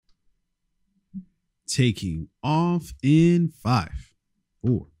taking off in 5,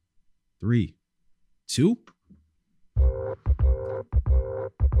 4, 3, 2.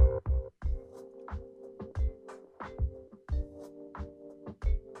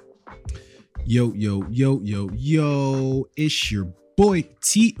 Yo, yo, yo, yo, yo. It's your boy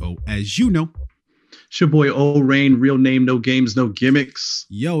T.O. As you know. It's your boy O Rain, real name, no games, no gimmicks.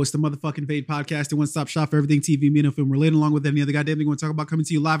 Yo, it's the motherfucking Fade Podcast, the one-stop shop for everything TV, media, and film related, along with any other goddamn thing we want to talk about, coming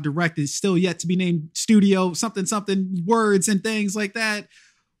to you live direct. It's still yet to be named studio, something, words and things like that.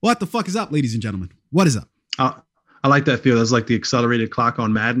 What the fuck is up, ladies and gentlemen? What is up? I like that feel. That's like the accelerated clock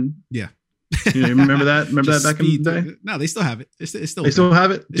on Madden. Yeah. You remember that? Remember that back in the day? No, they still have it. It's still they still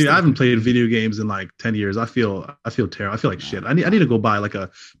have it, dude. I haven't played video games in like 10 years. I feel terrible. I feel like shit. I need to go buy like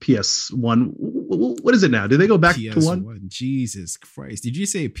a PS1. What is it now? Did they go back to one? Jesus Christ! Did you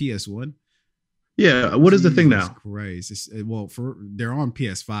say PS1? Yeah. What is the thing now? Christ! They're on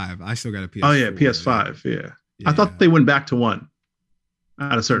PS5. I still got a PS4. Oh yeah, PS5. Yeah. I thought they went back to one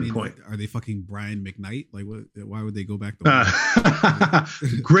at a certain point. Are they fucking Brian McKnight? Like, what? Why would they go back to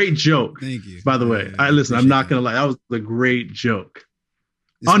one? Great joke. Thank you. By the way, listen. I'm not gonna lie. That was a great joke.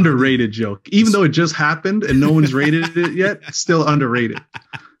 Underrated joke. Even though it just happened and no one's rated it yet, still underrated.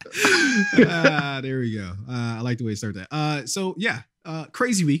 There we go. I like the way you start that. So yeah,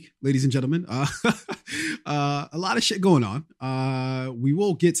 crazy week, ladies and gentlemen. A lot of shit going on. We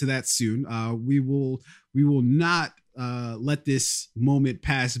will get to that soon. We will not let this moment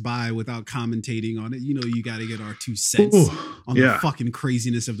pass by without commentating on it. You know, you got to get our 2 cents on the fucking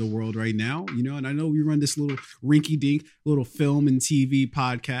craziness of the world right now. You know, and I know we run this little rinky-dink little film and TV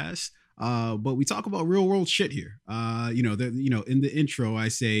podcast. But we talk about real world shit here. In the intro, I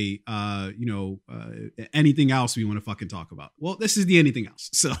say, anything else we want to fucking talk about. Well, this is the anything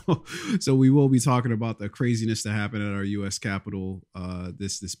else. So we will be talking about the craziness that happened at our U.S. Capitol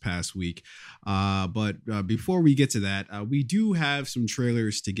this past week. But before we get to that, we do have some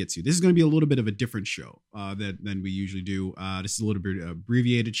trailers to get to. This is going to be a little bit of a different show than we usually do. This is a little bit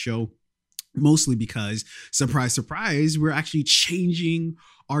abbreviated show. Mostly because, surprise, surprise, we're actually changing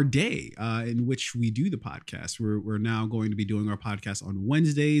our day in which we do the podcast. We're now going to be doing our podcast on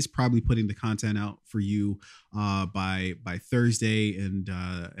Wednesdays, probably putting the content out for you by Thursday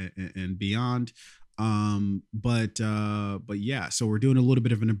and beyond. But yeah, so we're doing a little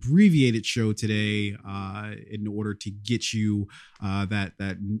bit of an abbreviated show today in order to get you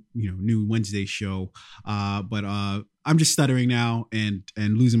that new Wednesday show. But I'm just stuttering now and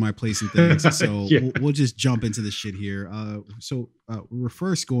losing my place in things. So we'll just jump into the shit here. We're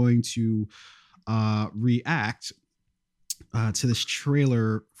first going to react to this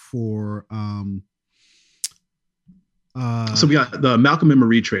trailer for so we got the Malcolm and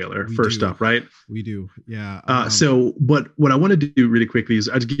Marie trailer first up, right? We do. Yeah. But what I want to do really quickly is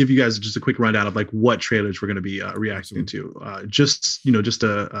I'd give you guys just a quick rundown of like what trailers we're going to be reacting to.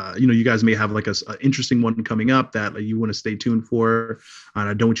 You guys may have like a interesting one coming up that like, you want to stay tuned for, and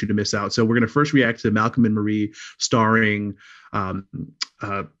I don't want you to miss out. So we're going to first react to Malcolm and Marie starring what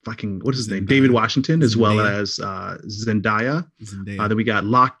is his name? David Washington, as well as Zendaya. Then we got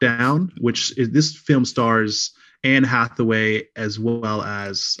Lockdown, which is this film stars Anne Hathaway, as well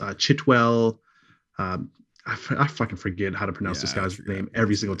as Chitwell. I fucking forget how to pronounce this guy's name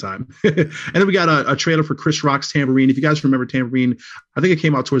every single time. And then we got a trailer for Chris Rock's Tambourine. If you guys remember Tambourine, I think it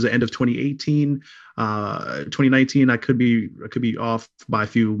came out towards the end of 2018, 2019. I could be off by a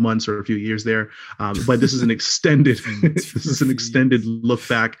few months or a few years there. But this is an extended look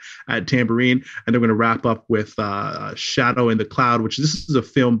back at Tambourine. And they're going to wrap up with Shadow in the Cloud, which this is a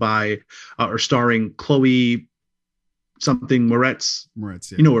film by or starring Chloe something Moretz.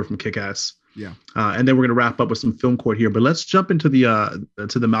 Yeah. You know her from Kick-Ass. Yeah. And then we're going to wrap up with some film court here, but let's jump into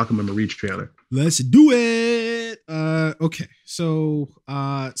the Malcolm and Marie trailer. Let's do it. Okay. So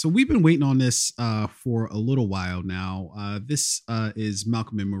we've been waiting on this for a little while now. This is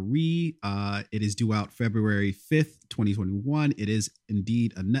Malcolm and Marie. It is due out February 5th, 2021. It is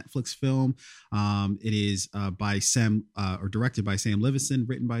indeed a Netflix film. It is by Sam or directed by Sam Levinson,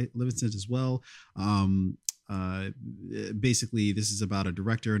 written by Levinson as well. Basically, this is about a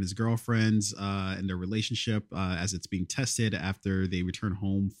director and his girlfriends and their relationship as it's being tested after they return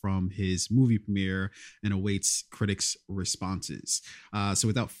home from his movie premiere and awaits critics' responses. So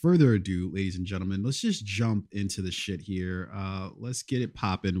without further ado, ladies and gentlemen, let's just jump into the shit here. Let's get it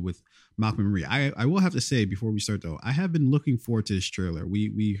popping with Malcolm and Marie. I will have to say before we start though, I have been looking forward to this trailer.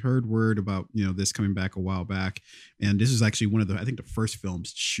 We heard word about this coming back a while back, and this is actually one of the first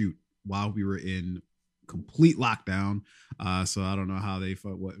films to shoot while we were in complete lockdown. So I don't know how they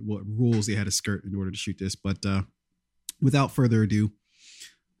fought, what rules they had to skirt in order to shoot this. But without further ado,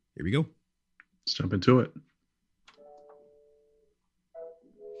 here we go. Let's jump into it.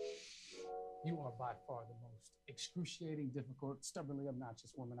 You are by far the most excruciating, difficult, stubbornly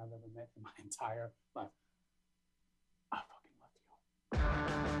obnoxious woman I've ever met in my entire life. I fucking love you.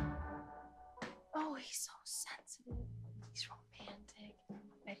 Oh, he's so sensitive. He's romantic.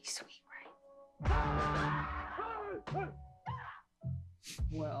 Bet he's sweet, right?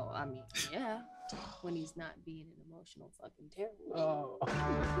 Well, I mean, yeah. When he's not being an emotional fucking terror. Oh.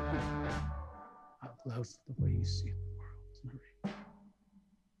 I love the way you see the world, Marie.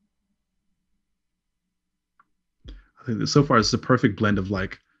 I think that so far it's the perfect blend of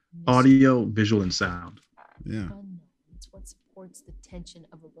like audio, visual, and sound. Yeah. It's what supports the tension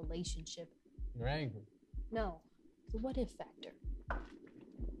of a relationship. You're angry. No, the what if factor.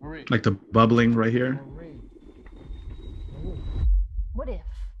 Marie. Like the bubbling right here. Marie. What if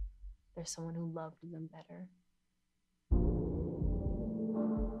there's someone who loved them better?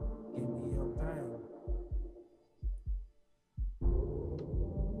 Give me your pain.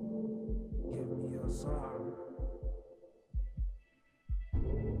 Give me your sorrow.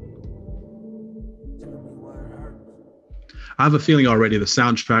 Tell me what hurts. I have a feeling already the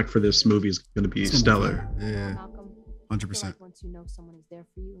soundtrack for this movie is going to be stellar. Yeah, Malcolm, 100%. like once you know someone is there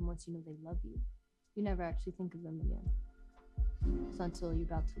for you and once you know they love you, you never actually think of them again. It's until you're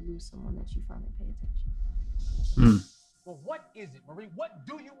about to lose someone that you finally pay attention. Well, what is it, Marie? What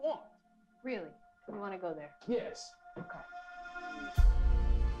do you want? Really? You want to go there? Yes. Okay.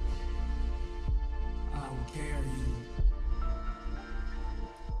 I will carry you.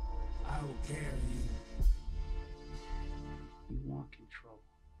 I will carry you. You want control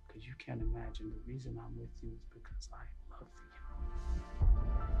because you can't imagine the reason I'm with you is because I love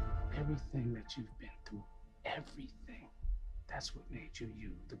you. Everything that you've been through, everything. That's what made you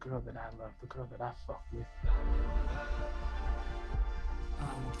you. The girl that I love, the girl that I fuck with. I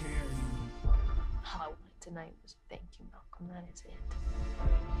will carry you. All I wanted tonight was thank you, Malcolm. That is it.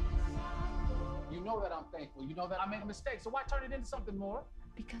 You know that I'm thankful. You know that I made a mistake. So why turn it into something more?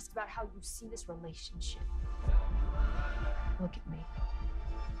 Because it's about how you see this relationship. Look at me.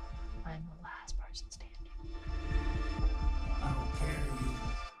 I'm the last person standing. I will carry you.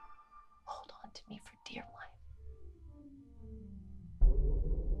 Hold on to me for dear life.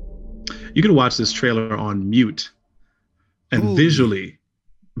 You can watch this trailer on mute, and Holy.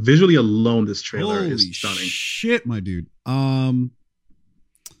 visually alone, this trailer Holy is stunning. Shit, my dude.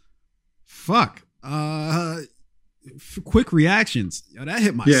 Fuck. Quick reactions. Yo, that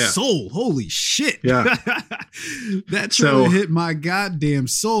hit my soul. Holy shit. Yeah. That trailer hit my goddamn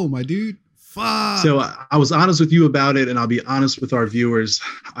soul, my dude. Fuck. So I was honest with you about it, and I'll be honest with our viewers.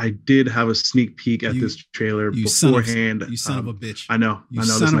 I did have a sneak peek at this trailer beforehand. You son of a bitch. I know. You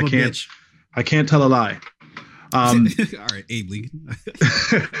son of a bitch. I can't tell a lie. All right, Abe Lee.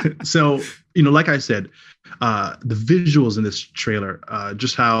 So, like I said, the visuals in this trailer,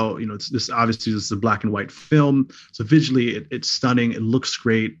 just how, this obviously this is a black and white film. So visually it's stunning. It looks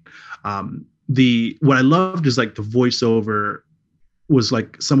great. What I loved is like the voiceover was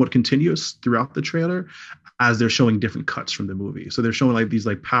like somewhat continuous throughout the trailer as they're showing different cuts from the movie. So they're showing like these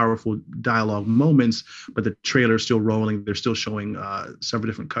like powerful dialogue moments, but the trailer is still rolling. They're still showing several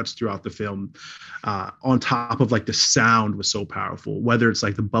different cuts throughout the film. On top of like the sound was so powerful, whether it's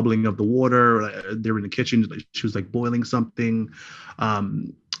like the bubbling of the water, they were in the kitchen, she was like boiling something.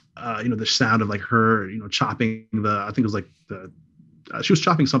 The sound of like her, chopping I think it was like she was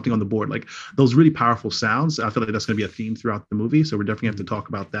chopping something on the board, like those really powerful sounds. I feel like that's going to be a theme throughout the movie. So we're definitely have to talk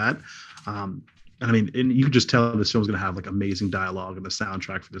about that. And you can just tell this film's going to have like amazing dialogue, and the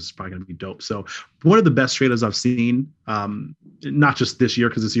soundtrack for this is probably going to be dope. So one of the best trailers I've seen, not just this year,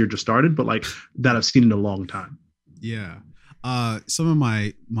 because this year just started, but like that I've seen in a long time. Yeah. Some of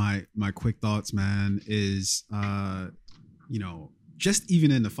my quick thoughts, man, is, just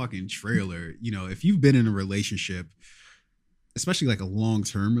even in the fucking trailer, if you've been in a relationship, especially like a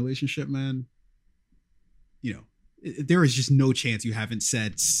long-term relationship, man, there is just no chance you haven't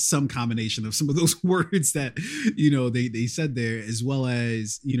said some combination of some of those words that, they said there, as well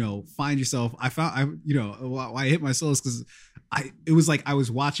as, find yourself. I hit myself because it was like I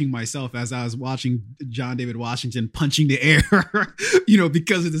was watching myself as I was watching John David Washington punching the air,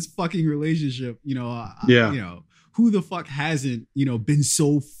 because of this fucking relationship, who the fuck hasn't, been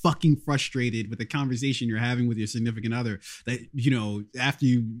so fucking frustrated with the conversation you're having with your significant other that, after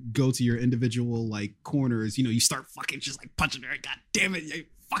you go to your individual like corners, you start fucking just like punching her. God damn it. You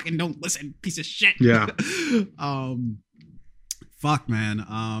fucking don't listen, piece of shit. Yeah. Fuck, man.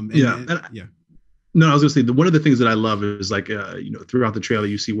 No, I was gonna say one of the things that I love is like throughout the trailer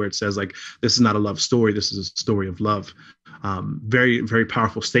you see where it says like this is not a love story, this is a story of love. Very very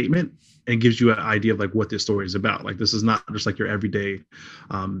powerful statement, and gives you an idea of like what this story is about. Like this is not just like your everyday,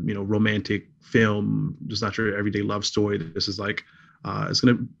 romantic film, just not your everyday love story. This is like it's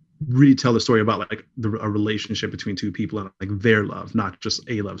gonna really tell the story about like a relationship between two people and like their love, not just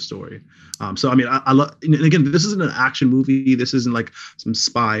a love story. So I mean, I love. And again, this isn't an action movie. This isn't like some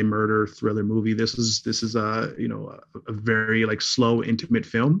spy murder thriller movie. This is a very like slow, intimate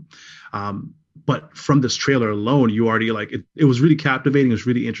film. But from this trailer alone, you already like it was really captivating. It was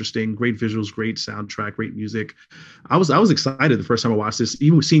really interesting. Great visuals, great soundtrack, great music. I was excited the first time I watched this.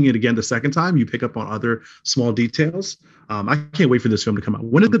 Even seeing it again the second time, you pick up on other small details. I can't wait for this film to come out.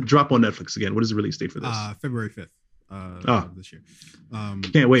 When did it drop on Netflix again? What is the release date for this? February 5th. This year.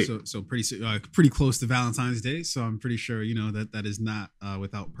 Can't wait. So pretty close to Valentine's Day. So I'm pretty sure that is not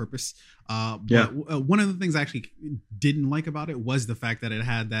without purpose. One of the things I actually didn't like about it was the fact that it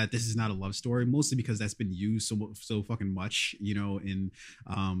had that this is not a love story, mostly because that's been used so fucking much, in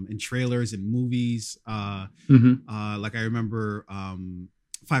trailers and movies. Like I remember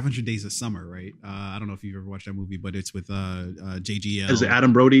 500 Days of Summer, right? I don't know if you've ever watched that movie, but it's with JGL. Is it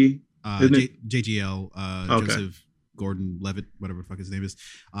Adam Brody? JGL, okay. Joseph Gordon-Levitt, whatever the fuck his name is,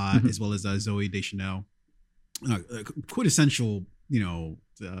 as well as Zoe Deschanel. Quintessential,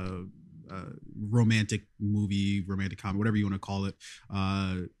 romantic movie, romantic comedy, whatever you want to call it.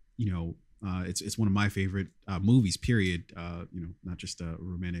 It's one of my favorite movies, period. Not just a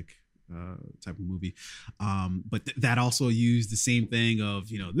romantic type of movie, but that also used the same thing of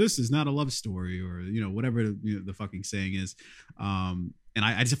this is not a love story, or whatever the fucking saying is, and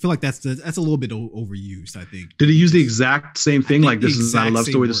I just feel like that's a little bit overused. I think. Did he use the exact same thing? Like this is not a love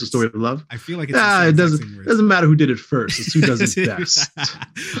story, this is a story of love. I feel like it's it doesn't matter who did it first. It's who does it best.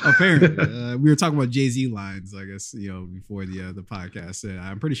 Apparently, we were talking about Jay-Z lines, I guess, before the podcast.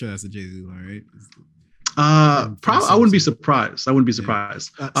 I'm pretty sure that's a Jay-Z line, right? Probably. I wouldn't be surprised.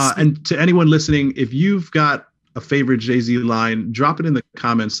 And to anyone listening, if you've got a favorite Jay-Z line, drop it in the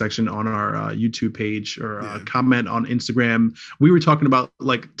comments section on our YouTube page, or comment on Instagram. We were talking about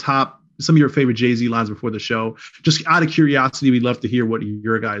like some of your favorite Jay-Z lines before the show. Just out of curiosity, we'd love to hear what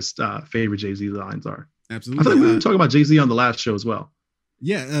your guys' favorite Jay-Z lines are. Absolutely. I thought we were talking about Jay-Z on the last show as well.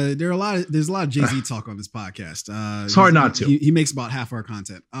 Yeah, there's a lot of Jay-Z talk on this podcast. It's hard not to. He makes about half our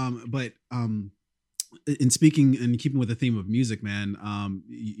content. But in speaking and keeping with the theme of music, man,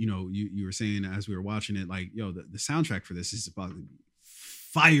 you were saying as we were watching it, like, the soundtrack for this is about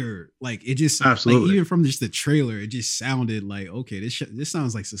fire. Like it just absolutely, like, even from just the trailer, it just sounded like, okay, this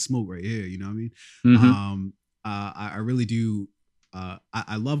sounds like some smoke right here. You know what I mean? Mm-hmm. I really do.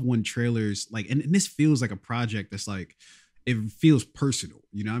 I love when trailers like, and this feels like a project that's like, it feels personal,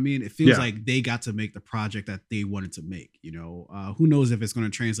 you know what I mean? It feels like they got to make the project that they wanted to make, who knows if it's going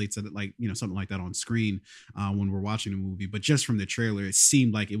to translate to like, something like that on screen when we're watching a movie, but just from the trailer, it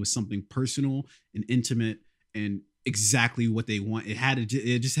seemed like it was something personal and intimate and exactly what they want.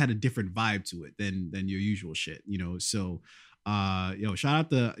 It just had a different vibe to it than your usual shit, so shout out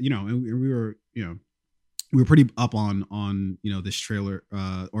to, and we were pretty up on this trailer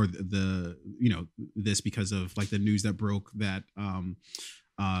or the this because of like the news that broke that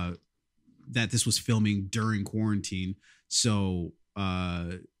that this was filming during quarantine. So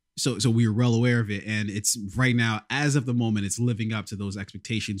we were well aware of it, and it's right now, as of the moment, it's living up to those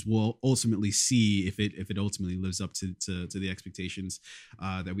expectations. We'll ultimately see if it ultimately lives up to the expectations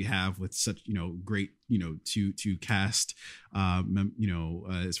that we have with such great to cast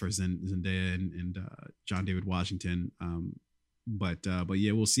as far as Zendaya and John David Washington. But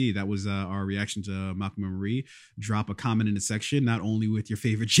yeah, we'll see. That was our reaction to Malcolm and Marie. Drop a comment in the section, not only with your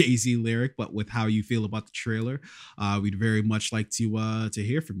favorite Jay-Z lyric, but with how you feel about the trailer. We'd very much like to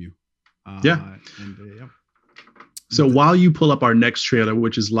hear from you. So while you pull up our next trailer,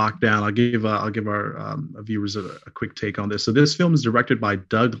 which is Lockdown, I'll give our viewers a quick take on this. So this film is directed by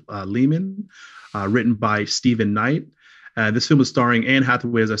Doug Liman, written by Stephen Knight. This film is starring Anne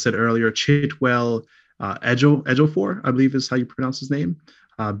Hathaway, as I said earlier, Chitwell Ejiofor, I believe is how you pronounce his name,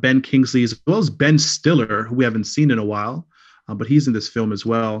 Ben Kingsley, as well as Ben Stiller, who we haven't seen in a while, but he's in this film as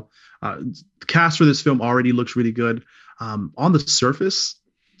well. The cast for this film already looks really good. On the surface,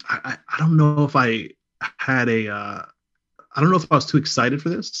 I don't know if I was too excited for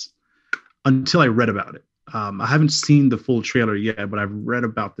this until I read about it. I haven't seen the full trailer yet, but I've read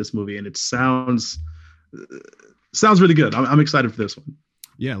about this movie, and it sounds really good. I'm excited for this one.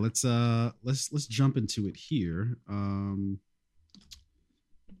 Yeah, let's jump into it here.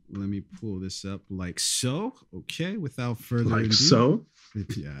 let me pull this up like so. Okay, without further like ado. So.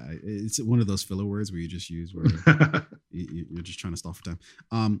 Yeah, it's one of those filler words where you just use where you're just trying to stall for time.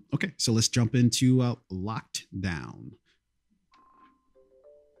 Okay, so let's jump into Locked Down.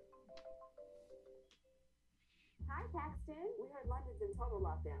 Hi, Paxton. We heard London's in total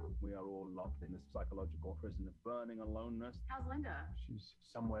lockdown. We are all locked in this psychological prison of burning aloneness. How's Linda? She's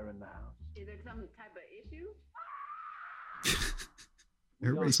somewhere in the house. Is there some type of issue?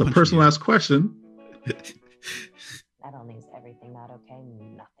 It's a personalized question. Not only is everything not okay,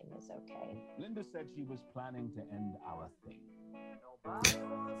 nothing is okay. Linda said she was planning to end our thing.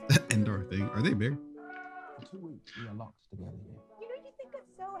 End our thing? Are they big? For 2 weeks, we are locked together here. You know, you think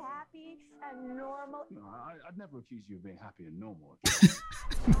it's so happy and normal. No, I'd never accuse you of being happy and normal.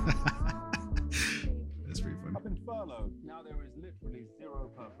 That's pretty funny. I've been furloughed. Now there is literally zero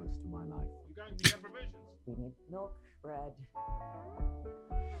purpose to my life. I'm going to get provisions. We need milk, bread.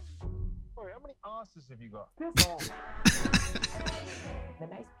 Sorry, how many asses have you got? The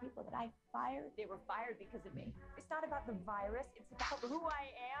nice people that I fired, they were fired because of me. It's not about the virus. It's about who I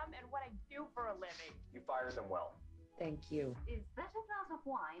am and what I do for a living. You fired them well. Thank you. Is that a glass of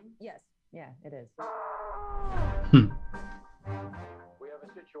wine? Yes. Yeah, it is. We have a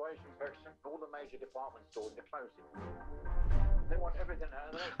situation, Paxton. All the major department stores are closing. They want everything.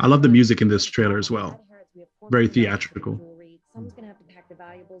 I love the music in this trailer as well. Very theatrical. Someone's gonna have to pack the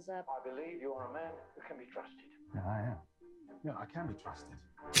valuables up. I believe you are a man who can be trusted. Yeah, I am. Yeah, I can be trusted.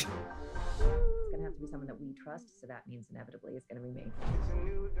 It's gonna have to be someone that we trust, so that means inevitably it's gonna be me.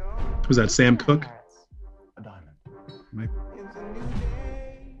 Was that Sam Cooke? A diamond.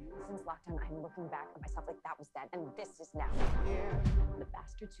 Since lockdown, I'm looking back at myself like that was then, and this is now. The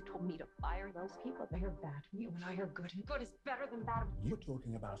bastards who told me to fire those people, they are bad. You and I are good, and good is better than bad. You're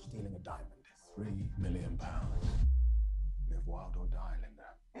talking about stealing a diamond. £3 million. Live wild or die,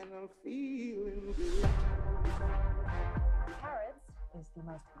 Linda. And I'm feeling good. Harrods is the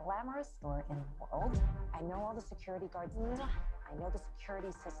most glamorous store in the world. I know all the security guards. I know the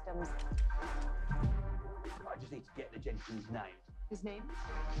security systems. I just need to get the gentleman's name. His name?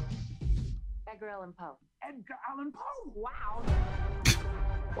 Edgar Allan Poe. Edgar Allan Poe! Wow.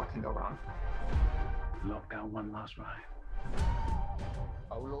 What can go wrong? Lockdown one last ride.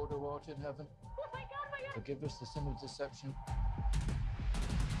 O Lord who art in heaven, Oh my God, my God. forgive us the sin of deception.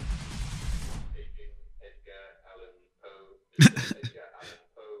 Edgar Allan Poe. Edgar Allan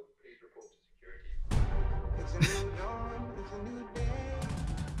Poe, please report to security. It's a new dawn, it's a new day.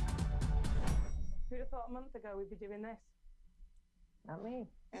 Who'd have thought a month ago we'd be doing this? Not me.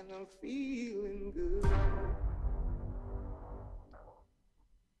 And I'm feeling good.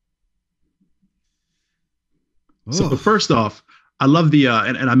 So first off, I love the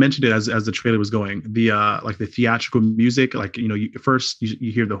and I mentioned it as the trailer was going, the like the theatrical music, like, you know, first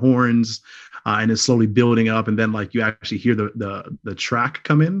you hear the horns and it's slowly building up, and then like you actually hear the track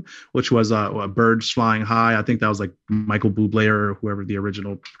come in, which was Birds Flying High. I think that was like Michael Bublé or whoever the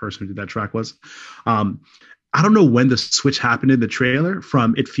original person who did that track was. I don't know when the switch happened in the trailer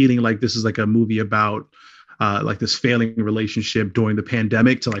from it feeling like this is like a movie about like this failing relationship during the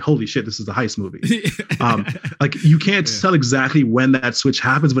pandemic to like, holy shit, this is a heist movie. Like you can't tell exactly when that switch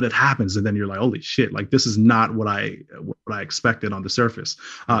happens, but it happens. And then you're like, holy shit, like this is not what I expected on the surface.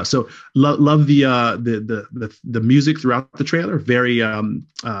 So love the music throughout the trailer. Very,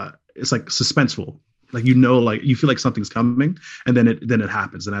 it's like suspenseful. Like, you know, like you feel like something's coming, and then it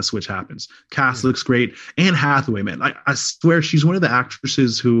happens, and that switch happens. Cast looks great. Anne Hathaway, man, I swear she's one of the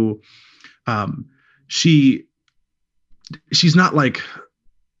actresses who, she's not like,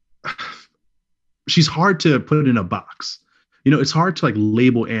 she's hard to put in a box. You know, it's hard to like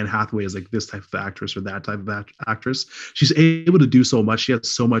label Anne Hathaway as like this type of actress or that type of actress. She's able to do so much. She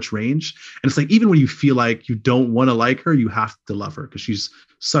has so much range. And it's like, even when you feel like you don't want to like her, you have to love her because she's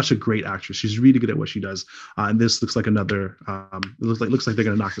such a great actress. She's really good at what she does. And this looks like another, it looks like they're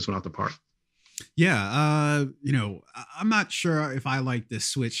going to knock this one out the park. Yeah, you know, I'm not sure if I like this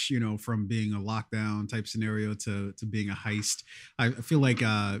switch, you know, from being a lockdown type scenario to being a heist. I feel like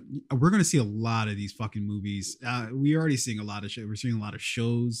we're going to see a lot of these fucking movies. We're already seeing a lot of shit. We're seeing a lot of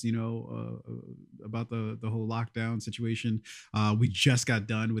shows, you know, about the whole lockdown situation. We just got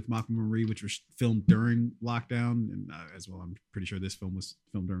done with Malcolm and Marie, which was filmed during lockdown, and as well, I'm pretty sure this film was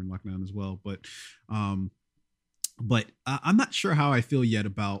filmed during lockdown as well. But I'm not sure how I feel yet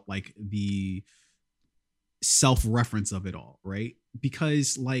about like the self-reference of it all, right?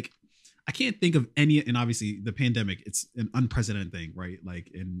 Because like I can't think of any, and obviously the pandemic, it's an unprecedented thing, right?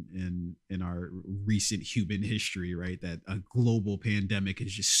 Like in our recent human history, right? That a global pandemic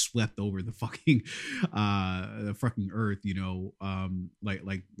has just swept over the fucking earth, you know,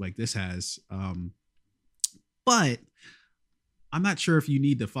 like this has. But I'm not sure if you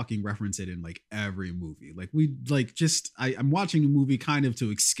need to fucking reference it in like every movie. Like I'm watching a movie kind of to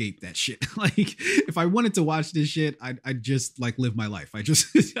escape that shit. Like if I wanted to watch this shit, I'd just like live my life.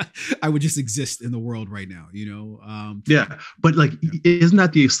 I would just exist in the world right now, you know? Yeah. But like, isn't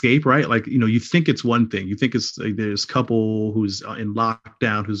that the escape, right? Like, you know, you think it's one thing. You think it's like there's a couple who's in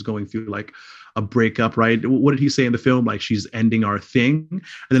lockdown, who's going through like a breakup, right? What did he say in the film? Like she's ending our thing. And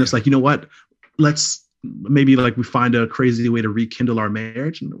then it's like, you know what? Maybe like we find a crazy way to rekindle our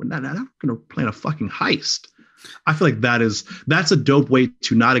marriage, and we're not going to plan a fucking heist. I feel like that's a dope way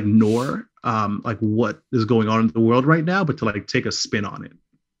to not ignore like what is going on in the world right now, but to like take a spin on it.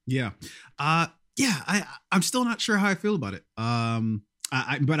 Yeah. I'm still not sure how I feel about it.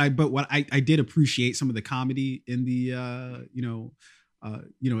 But I did appreciate some of the comedy in the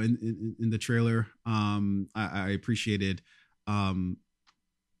in the trailer. I appreciated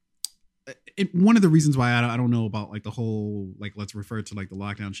one of the reasons why I don't know about like the whole, like, let's refer to like the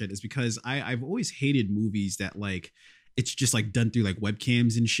lockdown shit is because I've always hated movies that like, it's just like done through like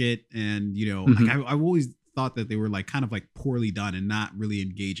webcams and shit. And, you know, like I've always thought that they were like kind of like poorly done and not really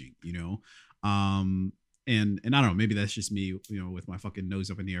engaging, you know? And I don't know, maybe that's just me, you know, with my fucking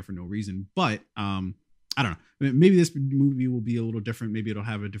nose up in the air for no reason, but, I don't know. Maybe this movie will be a little different. Maybe it'll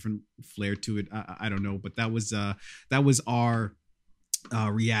have a different flair to it. I don't know, but that was our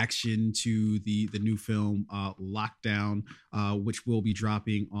reaction to the new film Lockdown, which will be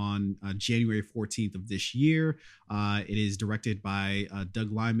dropping on January 14th of this year. It is directed by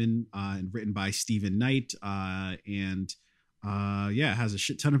Doug Liman and written by Stephen Knight, and it has a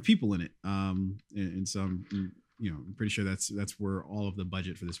shit ton of people in it, and some, you know, I'm pretty sure that's where all of the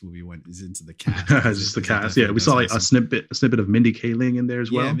budget for this movie went, is into the cast. Just the cast. Yeah, we saw like a snippet of Mindy Kaling in there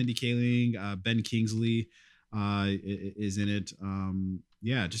as well. Yeah, Mindy Kaling, Ben Kingsley is in it.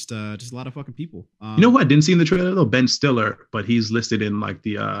 Just a lot of fucking people. You know who I didn't see in the trailer though? Ben Stiller, but he's listed in like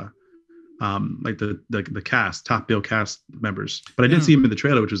the cast, top bill cast members, but I didn't see him in the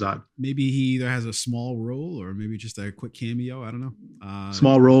trailer, which was odd. Maybe he either has a small role or maybe just a quick cameo. I don't know.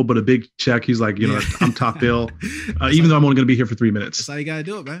 Small role, but a big check. He's like, you know, I'm top bill, even though I'm only going to be here for 3 minutes. That's how you got to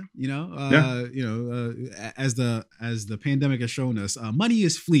do it, man. You know, as the pandemic has shown us, money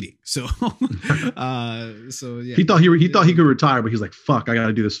is fleeting. So, yeah. He thought he could retire, but he's like, fuck, I got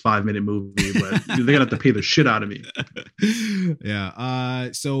to do this 5-minute movie, but they're gonna have to pay the shit out of me.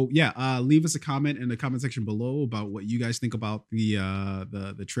 Yeah. Leave us a comment in the comment section below about what you guys think about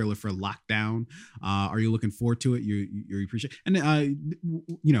the trailer for Lockdown. Are you looking forward to it? You appreciate it? And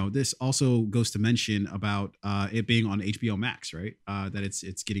you know, this also goes to mention about it being on HBO Max, right? That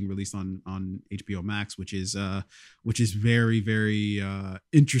it's getting released on HBO Max, which is very, very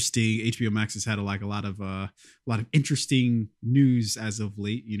interesting. HBO Max has had a lot of interesting news as of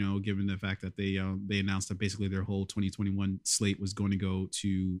late, you know, given the fact that they announced that basically their whole 2021 slate was going to go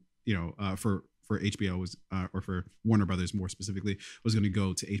to, you know, for HBO was or for Warner Brothers more specifically, was going to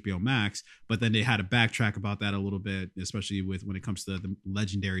go to HBO Max, but then they had to backtrack about that a little bit, especially with when it comes to the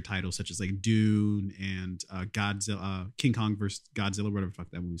legendary titles such as like Dune and Godzilla, King Kong versus Godzilla, whatever the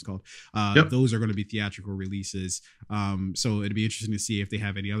fuck that movie's called. Those are going to be theatrical releases, so it'd be interesting to see if they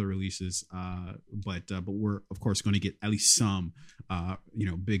have any other releases, but we're of course going to get at least some you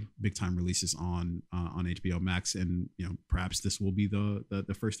know, big time releases on HBO Max, and you know, perhaps this will be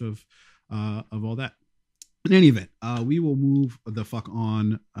the first of all that. In any event, we will move the fuck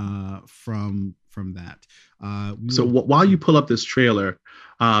on from that. While you pull up this trailer,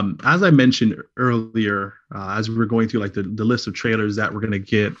 as I mentioned earlier, as we were going through like the list of trailers that we're going to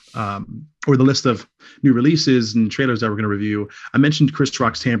get, or the list of new releases and trailers that we're going to review, I mentioned Chris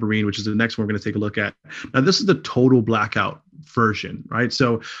Rock's Tambourine, which is the next one we're going to take a look at. Now, this is the total blackout version, right?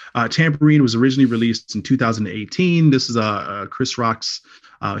 So Tambourine was originally released in 2018. This is Chris Rock's,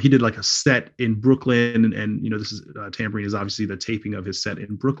 he did like a set in Brooklyn, and you know, this is Tambourine is obviously the taping of his set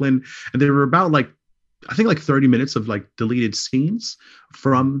in Brooklyn, and there were about like, I think like 30 minutes of like deleted scenes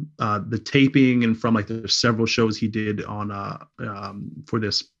from the taping and from like the several shows he did on for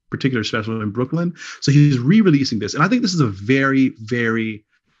this particular special in Brooklyn. So he's re-releasing this, and I think this is a very, very,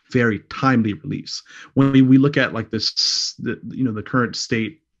 very timely release when we look at like the current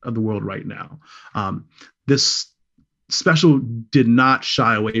state of the world right now. This special did not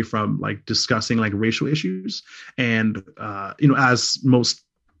shy away from like discussing like racial issues, and you know, as most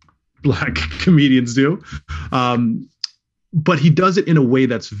Black comedians do. but he does it in a way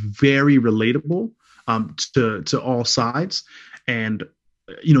that's very relatable to all sides. And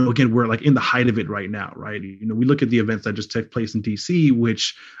again, we're like in the height of it right now, right? We look at the events that just took place in DC,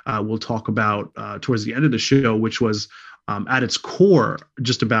 which we'll talk about towards the end of the show, which was at its core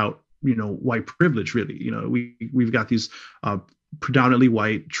just about white privilege, really. We've got these predominantly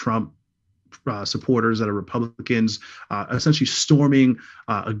white Trump supporters that are Republicans, essentially storming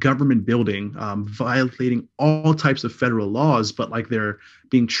a government building, violating all types of federal laws, but like they're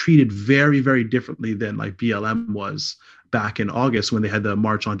being treated very, very differently than like BLM was back in August when they had the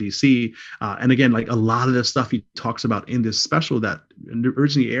March on DC. And again, like a lot of the stuff he talks about in this special that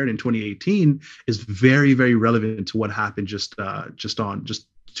originally aired in 2018 is very, very relevant to what happened just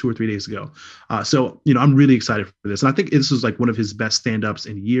 2 or 3 days ago. So I'm really excited for this. And I think this was like one of his best stand-ups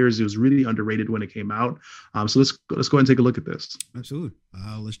in years. It was really underrated when it came out. So let's go ahead and take a look at this. Absolutely.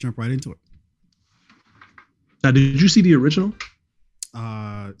 Let's jump right into it. Now, did you see the original?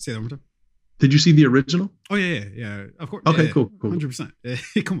 Say that one more time. Did you see the original? Oh yeah, of course. Okay, yeah, cool.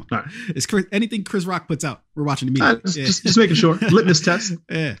 100%. Come on. All right. It's anything Chris Rock puts out, we're watching immediately. Just making sure. Litmus test.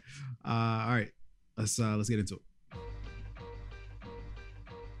 Yeah. All right. Let's get into it.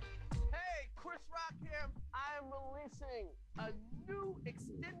 Hey, Chris Rock here. I am releasing a new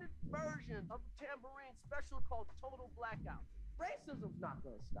extended version of the Tambourine special called Total Blackout. Racism's not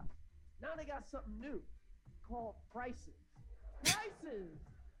gonna stop. Now they got something new called prices. Prices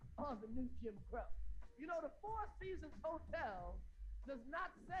are the new Jim Crow. The Four Seasons Hotel does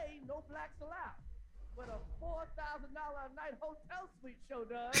not say no blacks allowed, but a $4,000 a night hotel suite show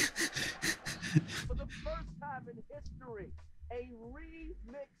does. For the first time in history, a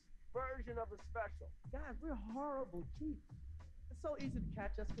remixed version of a special. Guys, we're horrible cheats. It's so easy to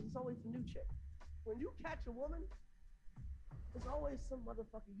catch us because it's always a new chick. When you catch a woman, there's always some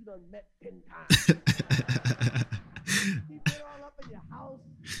motherfucker you done met 10 times. He been all up in your house.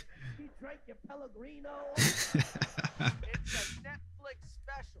 He drank your Pellegrino. It's a Netflix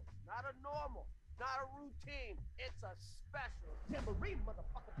special, not a normal, not a routine. It's a special. Tambourine,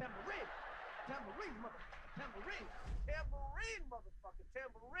 motherfucker, tambourine. Tambourine, motherfucker, tambourine. Tambourine, motherfucker,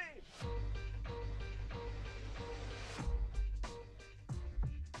 tambourine.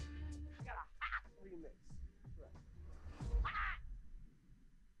 Got a hot remix.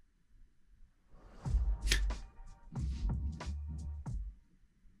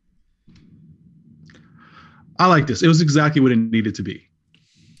 I like this. It was exactly what it needed to be.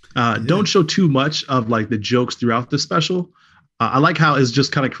 Don't show too much of like the jokes throughout the special. I like how it's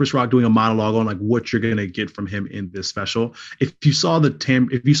just kind of Chris Rock doing a monologue on like what you're gonna get from him in this special. If you saw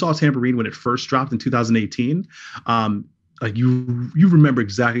Tambourine when it first dropped in 2018, like you remember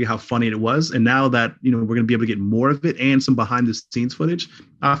exactly how funny it was. And now that we're gonna be able to get more of it and some behind the scenes footage,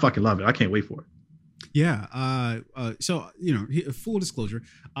 I fucking love it. I can't wait for it. Yeah. So full disclosure,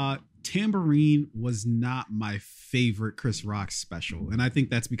 Tambourine was not my favorite Chris Rock special, and I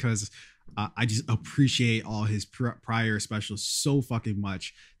think that's because I just appreciate all his prior specials so fucking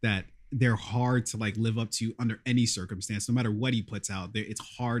much that they're hard to like live up to under any circumstance. No matter what he puts out, it's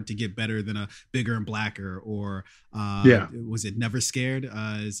hard to get better than a Bigger and Blacker or was it Never Scared?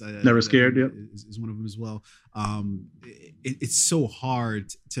 Never Scared, yeah, is one of them as well. It's so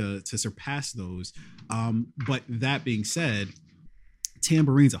hard to surpass those. But that being said,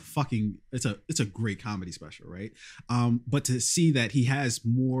 Tambourine's it's a great comedy special, right? But to see that he has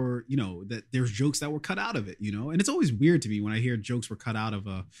more, that there's jokes that were cut out of it, and it's always weird to me when I hear jokes were cut out of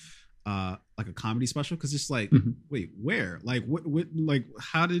like a comedy special, because it's like, wait, where? Like what like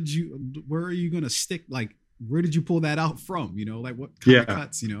where are you gonna stick? Like, where did you pull that out from? Like what kind of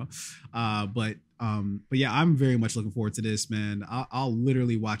cuts, but yeah, I'm very much looking forward to this, man. I'll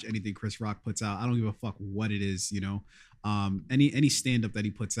literally watch anything Chris Rock puts out. I don't give a fuck what it is, any stand-up that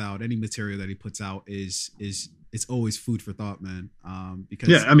he puts out, any material that he puts out is it's always food for thought, man.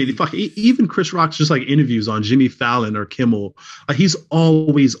 Because I mean, even Chris Rock's just like interviews on Jimmy Fallon or Kimmel, like he's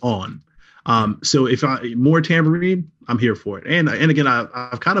always on. So if more Tambourine, I'm here for it. And again,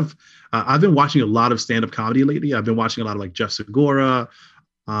 I've been watching a lot of stand-up comedy lately. I've been watching a lot of like Jeff Segura.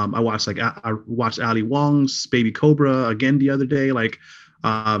 I watched Ali Wong's Baby Cobra again the other day. Like,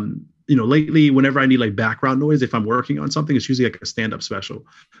 lately, whenever I need like background noise, if I'm working on something, it's usually like a stand-up special.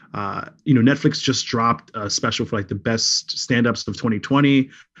 Netflix just dropped a special for like the best stand-ups of 2020.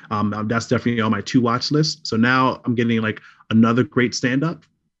 That's definitely on my to-watch list. So now I'm getting like another great stand-up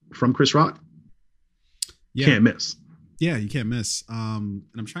from Chris Rock. Can't miss. Yeah, you can't miss. And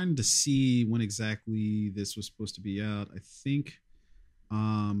I'm trying to see when exactly this was supposed to be out. I think.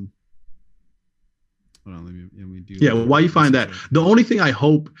 Hold on, let me do. Yeah, while you find that, the only thing I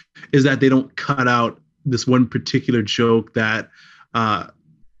hope is that they don't cut out this one particular joke that, well,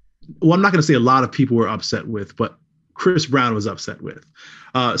 I'm not going to say a lot of people were upset with, but Chris Brown was upset with.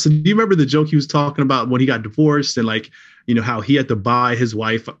 So do you remember the joke he was talking about when he got divorced and like, you know, how he had to buy his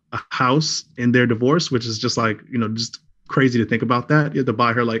wife a house in their divorce, which is just like, you know, just crazy to think about that. He had to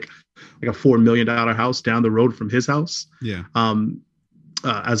buy her like a $4 million house down the road from his house. Yeah.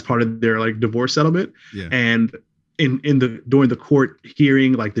 As part of their like divorce settlement. Yeah. And during the court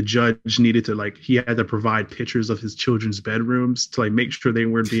hearing, like the judge needed to like, he had to provide pictures of his children's bedrooms to like make sure they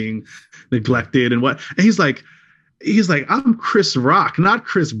weren't being neglected and he's like, I'm Chris Rock, not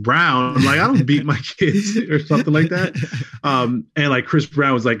Chris Brown. Like, I don't beat my kids or something like that. And like Chris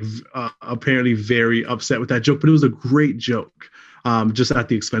Brown was like apparently very upset with that joke, but it was a great joke, just at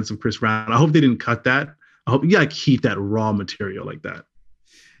the expense of Chris Brown. I hope they didn't cut that. I hope you gotta keep that raw material like that.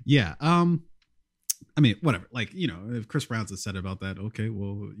 Yeah. I mean, whatever. Like, you know, if Chris Brown's upset about that, okay,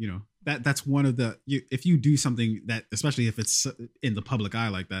 well, you know, that's one of the. If you do something that, especially if it's in the public eye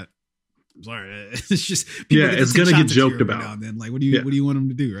like that. I'm sorry, it's just it's gonna get joked about. Now and then, like, what do you want them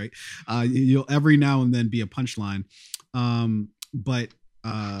to do, right? You'll every now and then be a punchline, but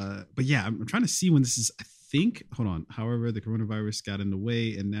yeah, I'm trying to see when this is. I think, hold on. However, the coronavirus got in the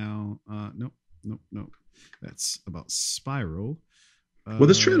way, and now, nope. That's about Spiral. Well,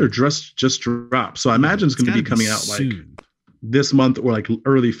 this trailer just dropped, so I imagine it's going to be coming out soon. Like this month or like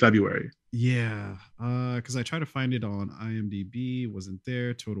early February. Yeah, because I tried to find it on IMDb, wasn't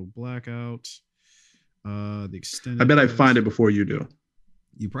there. Total Blackout. The extended. I bet I find it before you do.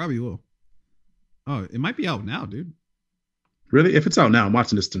 You probably will. Oh, it might be out now, dude. Really? If it's out now, I'm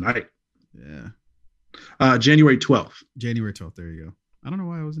watching this tonight. Yeah. January 12th. January 12th. There you go. I don't know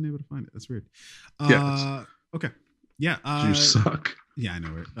why I wasn't able to find it. That's weird. Okay. Yeah. You suck. Yeah, I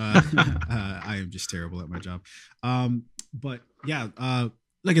know it. I am just terrible at my job. But yeah,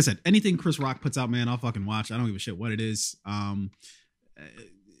 like I said, anything Chris Rock puts out, man, I'll fucking watch. I don't give a shit what it is.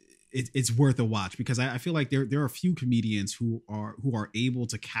 It's worth a watch because I feel like there are a few comedians who are able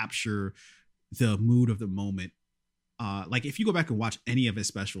to capture the mood of the moment. Like if you go back and watch any of his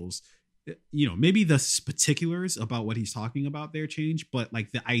specials, you know, maybe the particulars about what he's talking about there change, but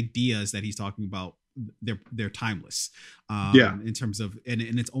like the ideas that he's talking about, they're timeless. In terms of, and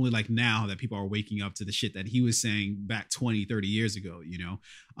it's only like now that people are waking up to the shit that he was saying back 20, 30 years ago, you know?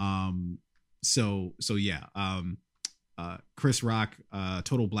 So yeah. Chris Rock,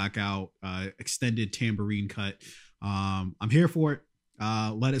 Total Blackout, extended tambourine cut. I'm here for it.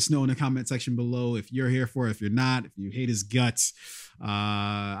 Let us know in the comment section below if you're here for it, if you're not, if you hate his guts.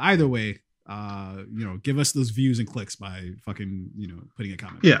 Either way, you know, give us those views and clicks by fucking, you know, putting a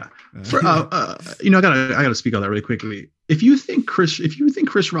comment. Yeah. You know, I gotta speak on that really quickly. If you think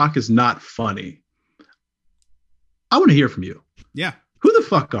Chris Rock is not funny, I want to hear from you. Yeah. Who the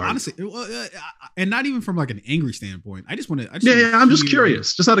fuck are honestly, you? And not even from like an angry standpoint. I'm just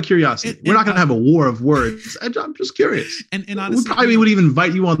curious, just out of curiosity. We're not gonna have a war of words. I'm just curious. And honestly, we probably would even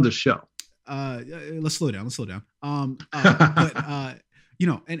invite you on the show. Let's slow down. But you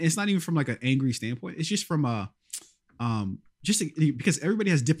know, and it's not even from like an angry standpoint. It's just from because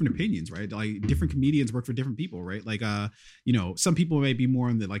everybody has different opinions, right? Like different comedians work for different people, right? Like you know, some people may be more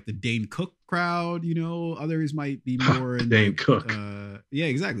in the like the Dane Cook crowd, you know, others might be more in Dane Cook. Yeah,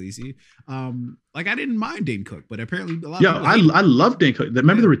 exactly. You see, like I didn't mind Dane Cook, but apparently a lot. Yeah, I love Dane Cook.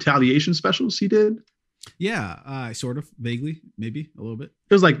 Remember the Retaliation specials he did? Yeah, sort of, vaguely, maybe a little bit.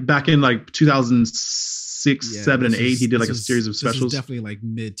 It was like back in like 2006, 7, and 8. He did like a series of specials. Definitely like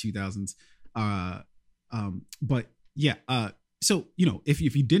mid 2000s. But yeah. So you know, if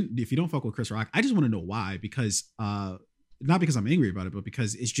you don't fuck with Chris Rock, I just want to know why. Because not because I'm angry about it, but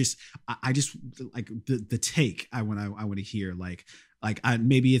because it's just I just like the take I want to hear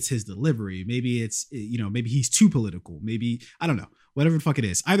maybe it's his delivery, maybe it's, you know, maybe he's too political, maybe I don't know, whatever the fuck it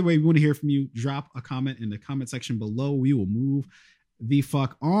is. Either way, we want to hear from you. Drop a comment in the comment section below. We will move the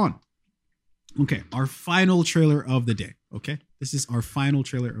fuck on. Okay, our final trailer of the day. Okay, this is our final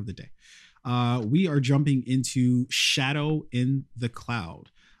trailer of the day. We are jumping into Shadow in the Cloud.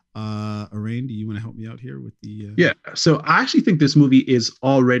 Arain, do you want to help me out here with the Yeah, so I actually think this movie is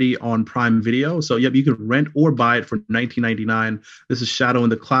already on Prime Video. So yep, you can rent or buy it for $19.99. This is Shadow in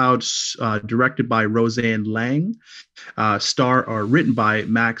the Cloud, directed by Roseanne Lang, written by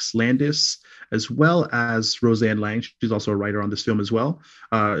Max Landis, as well as Roseanne Lang. She's also a writer on this film as well.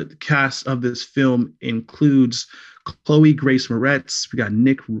 The cast of this film includes Chloe Grace Moretz. We got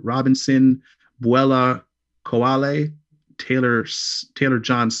Nick Robinson, Buela Koale, Taylor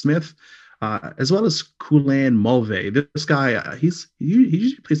John Smith, as well as Kulan Mulvey. This guy, he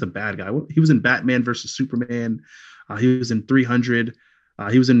usually plays a bad guy. He was in Batman versus Superman. He was in 300.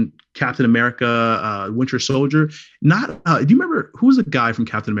 He was in Captain America, Winter Soldier. Not, do you remember who was the guy from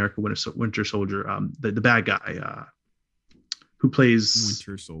Captain America, Winter Soldier? The bad guy who plays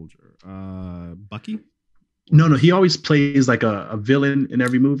Winter Soldier. Bucky? No, he always plays like a villain in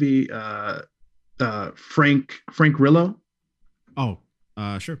every movie. Frank Grillo. Oh,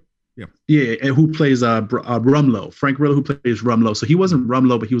 sure. Yeah. Yeah, and who plays Rumlow? Frank Grillo, who plays Rumlow. So he wasn't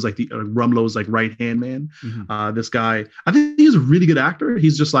Rumlow, but he was like the Rumlow's like right hand man. Mm-hmm. This guy, I think he's a really good actor.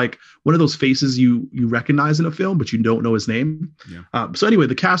 He's just like one of those faces you recognize in a film, but you don't know his name. Yeah. So anyway,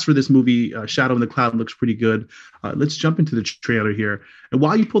 the cast for this movie, Shadow in the Cloud, looks pretty good. Let's jump into the trailer here. And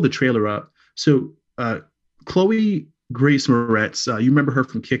while you pull the trailer up, so Chloe Grace Moretz, you remember her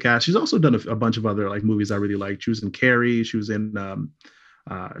from Kick-Ass. She's also done a bunch of other like movies I really liked. She was in Carrie. She was in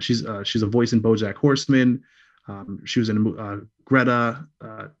she's a voice in BoJack Horseman. She was in Greta.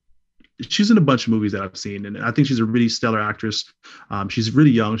 She's in a bunch of movies that I've seen, and I think she's a really stellar actress. She's really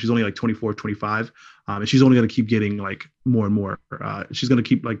young. She's only like 24, 25, and she's only going to keep getting like more and more. She's going to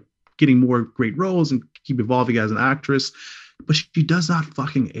keep like getting more great roles and keep evolving as an actress. But she does not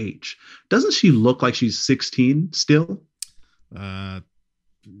fucking age. Doesn't she look like she's 16 still?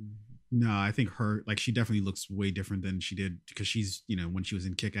 No, I think she definitely looks way different than she did, because she's, when she was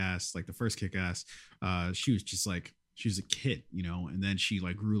in Kick-Ass, like the first Kick-Ass, she was just like, she was a kid, and then she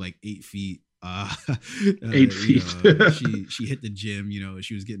like grew like 8 feet. 8 feet. She hit the gym,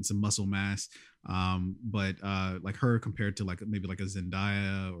 she was getting some muscle mass. But like her compared to like maybe like a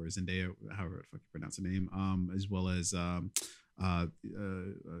Zendaya, however the fuck you pronounce the name, as well as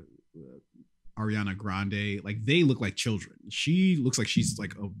Ariana Grande, like they look like children. She looks like she's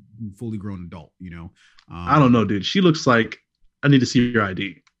like a fully grown adult, I don't know, dude. She looks like I need to see your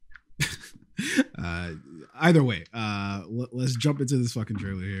ID. Either way, let's jump into this fucking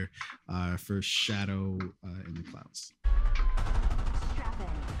trailer here for Shadow in the Clouds. Strap in.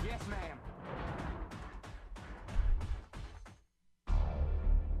 Yes, ma'am.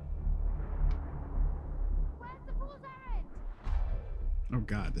 Where's the fool's errand? Oh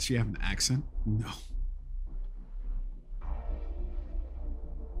God, does she have an accent? No.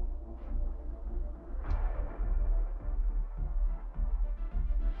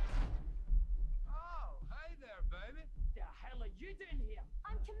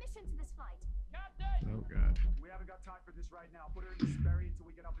 I'm commissioned to this fight. Oh God. We haven't got time for this right now. Put her in the Sperry until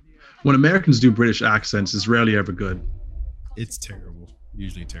we get up in the air. When Americans do British accents, it's rarely ever good. It's terrible.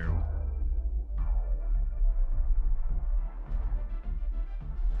 Usually terrible.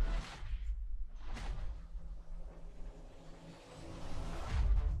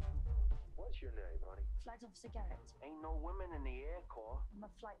 What's your name, honey? Flight Officer Garrett. Ain't no women in the Air Corps. I'm a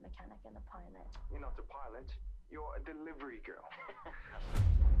flight mechanic and a pilot. You're not a pilot. You're a delivery girl.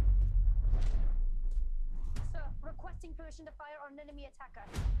 Sir, requesting permission to fire on an enemy attacker.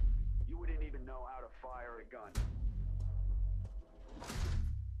 You wouldn't even know how to fire a gun.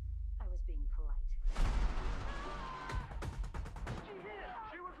 I was being polite. She did it!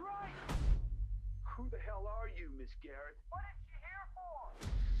 She was right! Who the hell are you, Miss Garrett? What is she here for?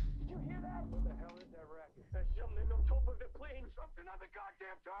 Did you hear that? What the hell is that racket? There's something on top of the plane. Something on the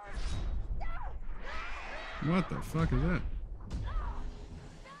goddamn time. What the fuck is that?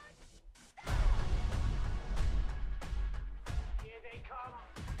 Here they come.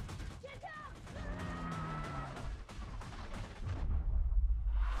 Get down!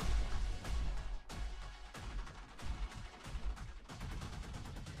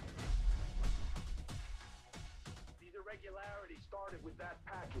 These irregularities started with that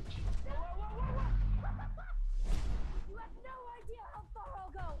package. You have no idea how far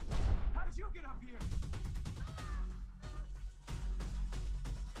I'll go. How did you get up here?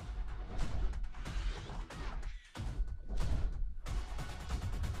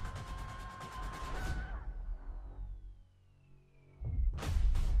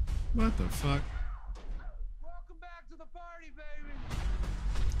 What the fuck? Welcome back to the party, baby.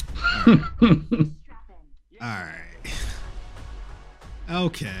 Strap in. All right.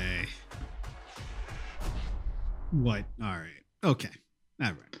 Okay. What? All right. Okay.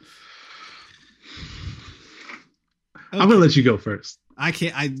 All right. I'm gonna let you go first. I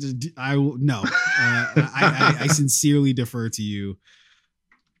can't. I will. No. I sincerely defer to you.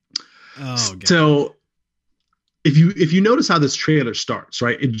 Oh God. So if you notice how this trailer starts,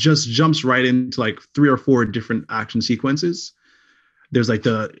 right? It just jumps right into like 3 or 4 different action sequences. There's like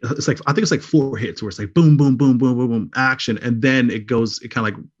I think it's like 4 hits where it's like boom, boom, boom, boom, boom, boom, action, and then it kind of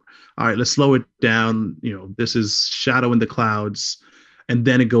like, all right, let's slow it down. This is Shadow in the Clouds, and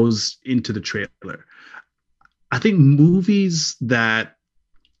then it goes into the trailer. I think movies that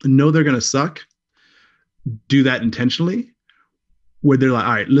know they're gonna suck do that intentionally. where they're like,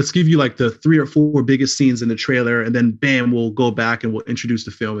 all right, let's give you like the 3 or 4 biggest scenes in the trailer, and then bam, we'll go back and we'll introduce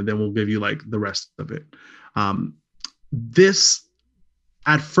the film, and then we'll give you like the rest of it. This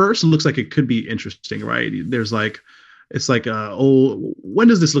at first looks like it could be interesting, right? There's like, it's like, when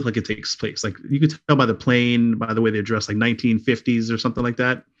does this look like it takes place? Like you could tell by the plane, by the way they're dressed, like 1950s or something like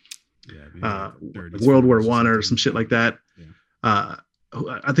that. Yeah, World War I or some shit like that. Yeah.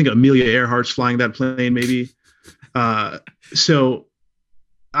 I think Amelia Earhart's flying that plane, maybe. So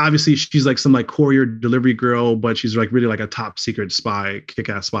obviously she's like some like courier delivery girl, but she's like really like a top secret spy,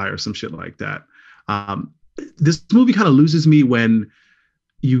 kick-ass spy or some shit like that. This movie kind of loses me when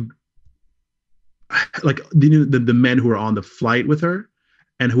you like the men who are on the flight with her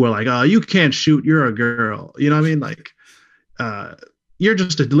and who are like, oh, you can't shoot, you're a girl. You know what I mean? Like, you're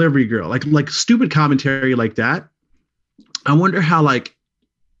just a delivery girl. Like stupid commentary like that. I wonder how, like,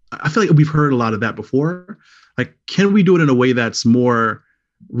 I feel like we've heard a lot of that before. Like, can we do it in a way that's more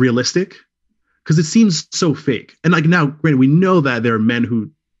realistic? Because it seems so fake. And like now, granted, we know that there are men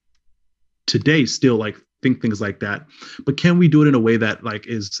who today still like think things like that. But can we do it in a way that like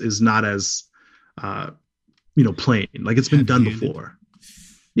is not as plain? Like it's been done before.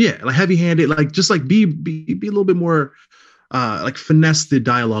 Yeah, like heavy-handed. Like just like be a little bit more. Like finesse the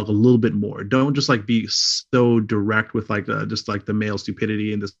dialogue a little bit more. Don't just like be so direct with like just like the male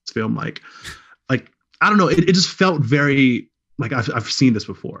stupidity in this film. Like I don't know. It just felt very like I've seen this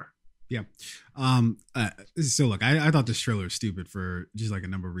before. Yeah. So look, I thought this trailer was stupid for just like a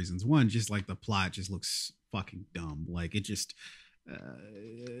number of reasons. One, just like the plot just looks fucking dumb. Like it just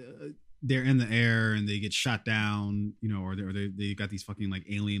they're in the air and they get shot down, or they got these fucking like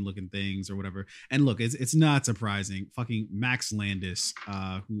alien looking things or whatever. And look, it's not surprising. Fucking Max Landis,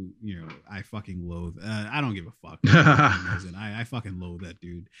 who, I fucking loathe. I don't give a fuck. I fucking loathe that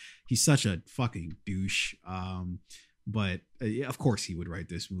dude. He's such a fucking douche. But of course he would write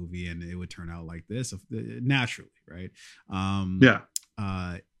this movie and it would turn out like this naturally. Right. Yeah.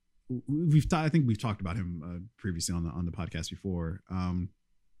 I think we've talked about him previously on the podcast before.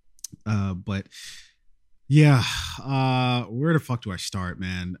 But yeah, where the fuck do I start,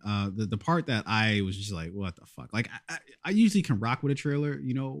 man? The part that I was just like, what the fuck? Like I usually can rock with a trailer,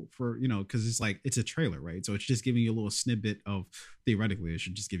 cause it's like, it's a trailer, right? So it's just giving you a little snippet of, theoretically, it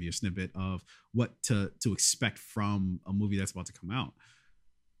should just give you a snippet of what to expect from a movie that's about to come out.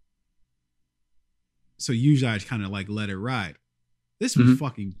 So usually I kind of like let it ride. This was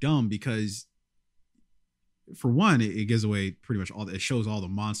fucking dumb because, for one, it gives away pretty much it shows all the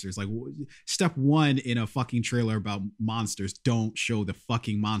monsters. Like step one in a fucking trailer about monsters, don't show the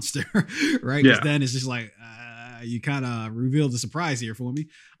fucking monster, right? Because then it's just like, you kind of revealed the surprise here for me.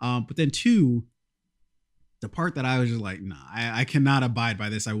 But then two, the part that I was just like, nah, I cannot abide by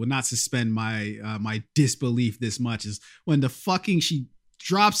this. I would not suspend my my disbelief this much is when she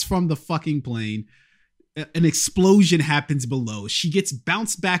drops from the fucking plane. An explosion happens below. She gets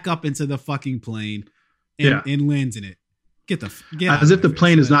bounced back up into the fucking plane and lands in it. Get as if the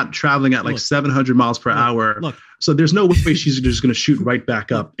plane is not traveling at like 700 miles per hour. Look, so there's no way she's just going to shoot right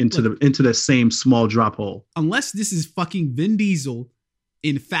back up into the same small drop hole. Unless this is fucking Vin Diesel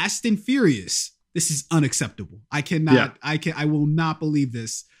in Fast and Furious, this is unacceptable. I will not believe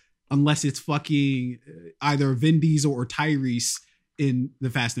this unless it's fucking either Vin Diesel or Tyrese in the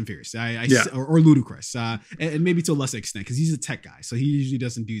Fast and Furious, or Ludacris, and maybe to a lesser extent because he's a tech guy, so he usually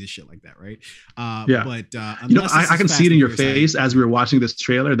doesn't do this shit like that, right? But I can see it in your face as we were watching this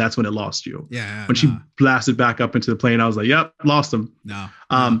trailer. That's when it lost you. Yeah, when she blasted back up into the plane, I was like, "Yep, lost him." No,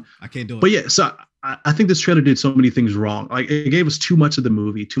 I can't do it. But yeah, so I think this trailer did so many things wrong. Like it gave us too much of the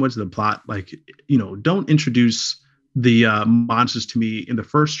movie, too much of the plot. Like don't introduce the monsters to me in the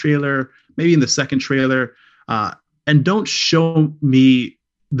first trailer, maybe in the second trailer. And don't show me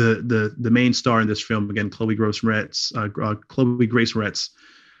the main star in this film again, Chloe Grace Moretz.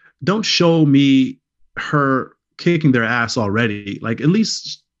 Don't show me her kicking their ass already. Like at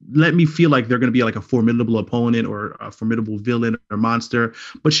least let me feel like they're going to be like a formidable opponent or a formidable villain or monster.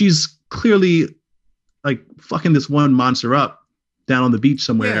 But she's clearly like fucking this one monster up down on the beach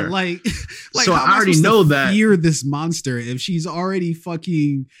somewhere. Yeah, like so I already know that fear this monster if she's already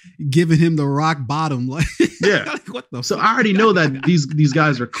fucking giving him the rock bottom. Like, yeah, like, what the? So I already know that these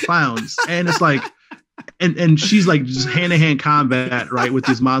guys are clowns, and it's like, and she's like just hand to hand combat right with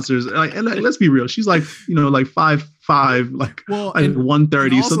these monsters. Like, and let's be real, she's like like 5'5", like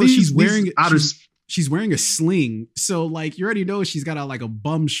 130. So she's wearing she's wearing a sling, so like you already know she's got a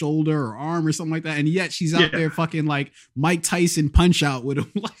bum shoulder or arm or something like that, and yet she's out there fucking like Mike Tyson punch out with him.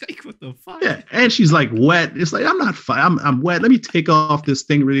 Like what the fuck? Yeah, and she's like wet. It's like I'm wet. Let me take off this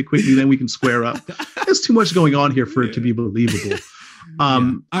thing really quickly, then we can square up. There's too much going on here for it to be believable.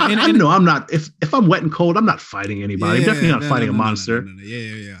 I know I'm not. If I'm wet and cold, I'm not fighting anybody. I'm definitely not fighting a monster.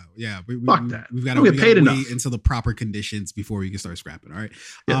 Yeah. Fuck that. We've got to get paid enough until the proper conditions before we can start scrapping. All right.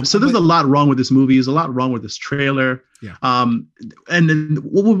 Yeah, so there's a lot wrong with this movie. There's a lot wrong with this trailer. Yeah. And then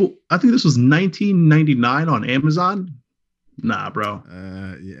I think this was 1999 on Amazon. Nah, bro.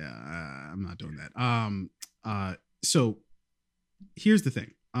 I'm not doing that. So here's the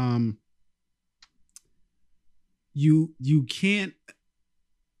thing. You can't.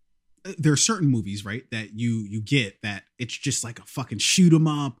 There are certain movies, right, that you get that it's just like a fucking shoot 'em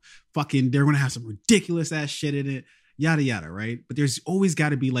up. Fucking, they're gonna have some ridiculous ass shit in it. Yada yada, right? But there's always got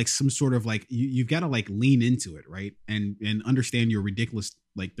to be like some sort of like you've got to like lean into it, right? And understand your ridiculous,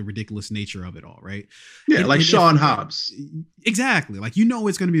 like the ridiculous nature of it all, right? Yeah, like Sean Hobbs. Exactly. Like, you know,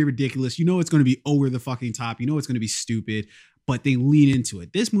 it's going to be ridiculous. You know, it's going to be over the fucking top. You know, it's going to be stupid, but they lean into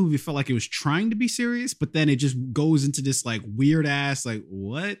it. This movie felt like it was trying to be serious, but then it just goes into this like weird ass, like,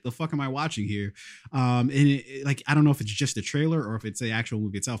 what the fuck am I watching here? And it, like, I don't know if it's just a trailer or if it's the actual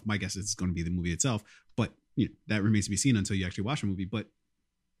movie itself. My guess is it's going to be the movie itself, but you know, that remains to be seen until you actually watch the movie. But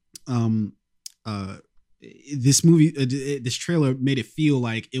this movie, this trailer made it feel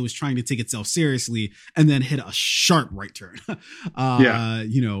like it was trying to take itself seriously and then hit a sharp right turn.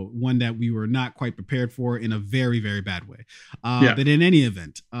 You know, one that we were not quite prepared for in a very, very bad way. But in any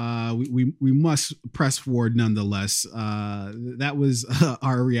event, we must press forward nonetheless. That was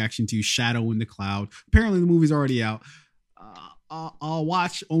our reaction to Shadow in the Cloud. Apparently the movie's already out. I'll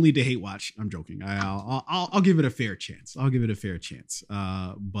watch only to hate watch. I'm joking. I'll give it a fair chance.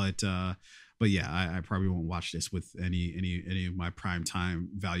 But yeah, I probably won't watch this with any of my prime time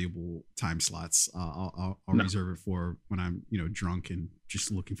valuable time slots. I'll reserve it for when I'm, you know, drunk and just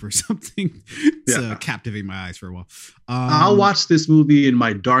looking for something to captivate my eyes for a while. I'll watch this movie in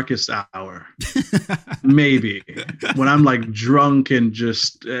my darkest hour, maybe when I'm like drunk and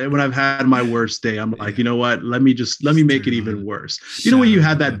just when I've had my worst day. I'm like, you know what? Let me make it even worse. You know, when you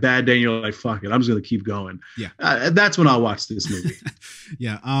had that bad day and you're like, fuck it, I'm just gonna keep going. Yeah, that's when I'll watch this movie.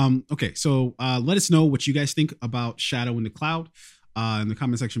 Okay, so let us know what you guys think about Shadow in the Cloud in the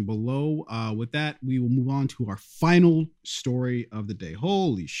comment section below. With that, we will move on to our final story of the day.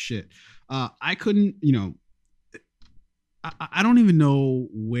 Holy shit. I couldn't, you know, I don't even know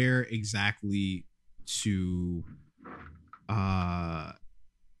where exactly to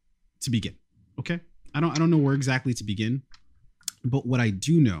begin. Okay. I don't know where exactly to begin, but what I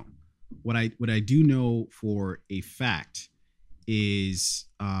do know for a fact is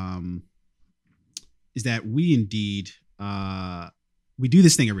that we indeed, we do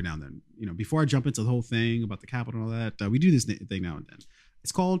this thing every now and then. You know, before I jump into the whole thing about the Capitol and all that, we do this thing now and then.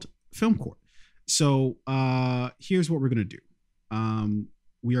 It's called Film Court. So here's what we're going to do.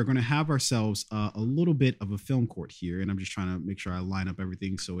 We are going to have ourselves a little bit of a film court here, and I'm just trying to make sure I line up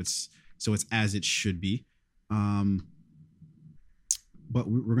everything so it's as it should be. But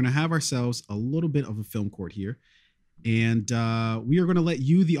we're going to have ourselves a little bit of a film court here. And we are going to let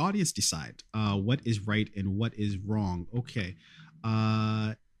you, the audience, decide what is right and what is wrong. Okay.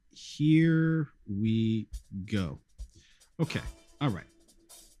 Here we go. Okay. All right.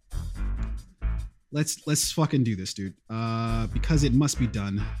 Let's fucking do this, dude. Because it must be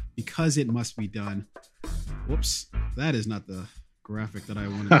done. Whoops. That is not the graphic that I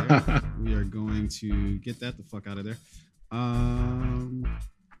wanted there. We are going to get that the fuck out of there.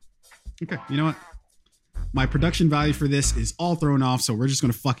 Okay. You know what? My production value for this is all thrown off, so we're just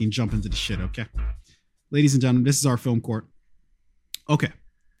going to fucking jump into the shit, okay? Ladies and gentlemen, this is our film court. Okay.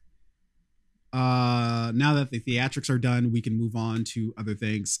 Now that the theatrics are done, we can move on to other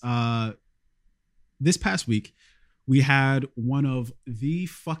things. This past week, we had one of the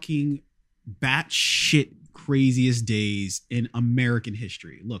fucking batshit craziest days in American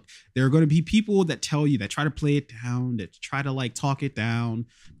history. Look, there are going to be people that tell you, that try to play it down, that try to like talk it down.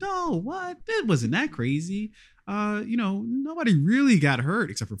 No, what? It wasn't that crazy. You know, nobody really got hurt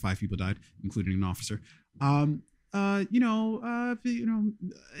except for 5 people died, including an officer. It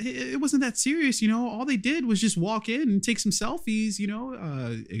wasn't that serious. You know, all they did was just walk in and take some selfies, you know,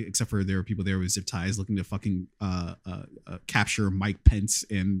 except for there were people there with zip ties looking to fucking capture Mike Pence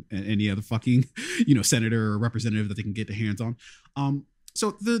and any other fucking, you know, senator or representative that they can get their hands on.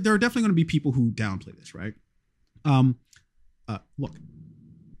 So there are definitely going to be people who downplay this, right? Look,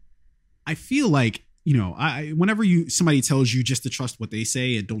 I feel like, you know, whenever somebody tells you just to trust what they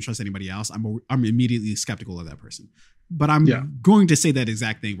say and don't trust anybody else, I'm immediately skeptical of that person. But I'm going to say that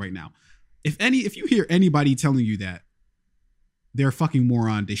exact thing right now. If you hear anybody telling you that they're a fucking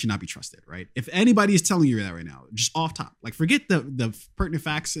moron, they should not be trusted, right? If anybody is telling you that right now, just off top, like forget the pertinent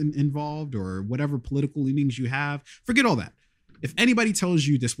facts involved or whatever political leanings you have, forget all that. If anybody tells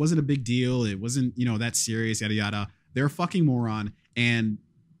you this wasn't a big deal, it wasn't, you know, that serious, yada, yada, they're a fucking moron. And,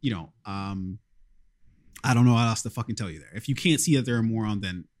 you know, I don't know what else to fucking tell you there. If you can't see that they're a moron,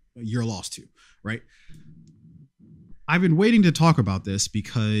 then you're lost too, right? I've been waiting to talk about this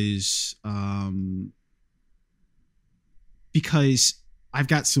because I've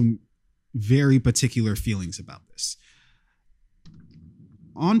got some very particular feelings about this.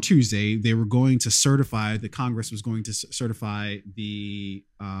 On Tuesday, they were going to certify, the Congress was going to certify the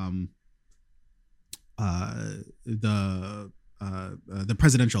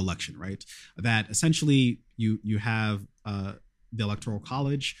presidential election, right? That essentially you have the Electoral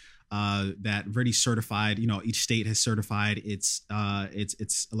College that already certified, you know, each state has certified its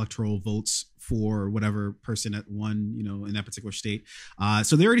electoral votes for whatever person that won, you know, in that particular state.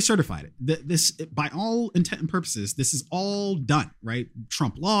 So they already certified it. This, by all intent and purposes, this is all done, right?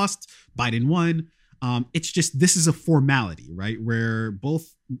 Trump lost, Biden won. It's just, this is a formality, right? Where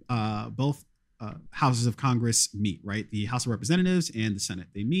both houses of Congress meet, right? The House of Representatives and the Senate,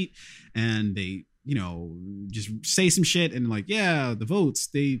 they meet and they, you know, just say some shit and like, yeah, the votes,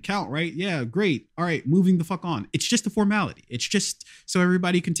 they count, right? Yeah, great. All right, moving the fuck on. It's just a formality. It's just so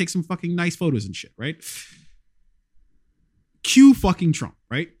everybody can take some fucking nice photos and shit, right? Cue fucking Trump,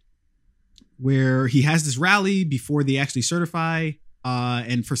 right? Where he has this rally before they actually certify,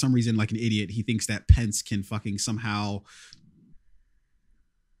 and for some reason, like an idiot, he thinks that Pence can fucking somehow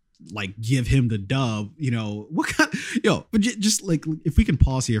like give him the dub, you know, what kind, but just like, if we can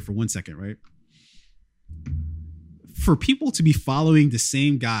pause here for 1 second, right? For people to be following the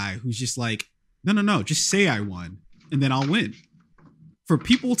same guy who's just like, no, just say I won and then I'll win. For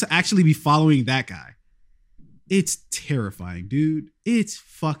people to actually be following that guy, it's terrifying, dude. It's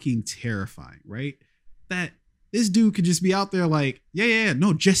fucking terrifying, right? That this dude could just be out there like, yeah,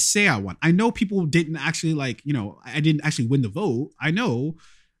 no, just say I won. I know people didn't actually like, you know, I didn't actually win the vote. I know,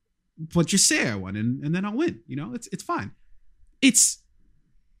 but just say I won and then I'll win. You know, it's fine. It's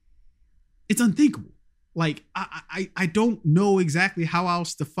unthinkable. Like, I don't know exactly how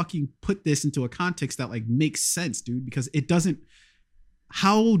else to fucking put this into a context that like makes sense, dude, because it doesn't.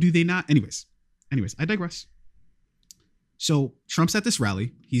 How do they not? Anyways, I digress. So Trump's at this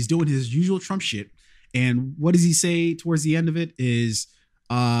rally. He's doing his usual Trump shit. And what does he say towards the end of it is,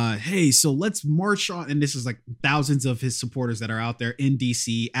 hey, so let's march on. And this is like thousands of his supporters that are out there in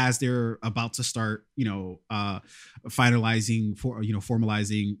DC as they're about to start, you know, formalizing,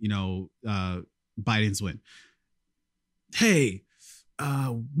 you know, Biden's win. Hey,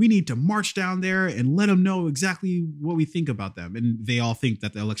 we need to march down there and let them know exactly what we think about them. And they all think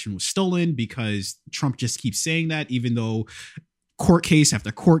that the election was stolen because Trump just keeps saying that, even though court case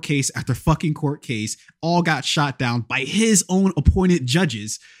after court case after fucking court case all got shot down by his own appointed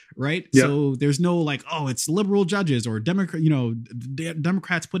judges, right? Yep. So there's no like, oh, it's liberal judges or Democrat, you know,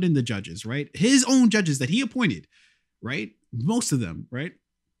 Democrats put in the judges, right? His own judges that he appointed, right? Most of them, right?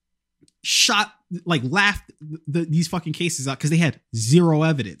 Laughed these fucking cases out because they had zero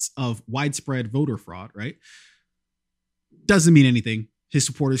evidence of widespread voter fraud, right? Doesn't mean anything. His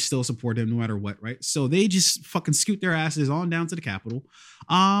supporters still support him no matter what, right? So they just fucking scoot their asses on down to the Capitol,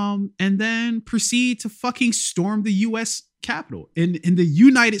 and then proceed to fucking storm the U.S. Capitol. In the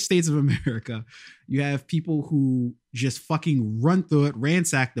United States of America, you have people who just fucking run through it,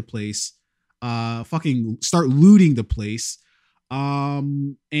 ransack the place, fucking start looting the place.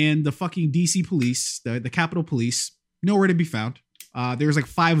 And the fucking DC police, the Capitol Police, nowhere to be found. There was like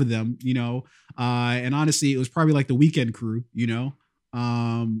 5 of them, you know, and honestly, it was probably like the Weekend Crew, you know,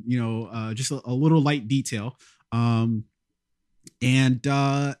 just a little light detail. And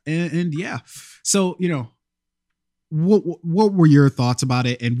yeah, so, you know, what were your thoughts about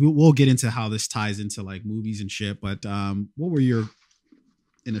it? And we'll get into how this ties into like movies and shit. But what were your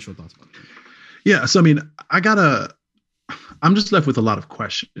initial thoughts about it? Yeah, so I mean, I'm just left with a lot of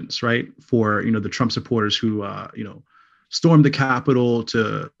questions, right? For, you know, the Trump supporters who, you know, stormed the Capitol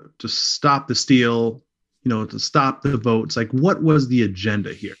to stop the steal, you know, to stop the votes. Like, what was the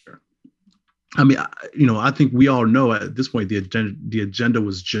agenda here? I mean, you know, I think we all know at this point the agenda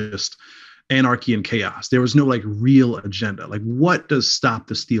was just anarchy and chaos. There was no like real agenda. Like, what does stop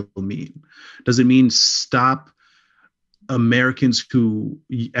the steal mean? Does it mean stop Americans who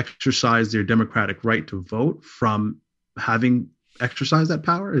exercise their democratic right to vote from having exercised that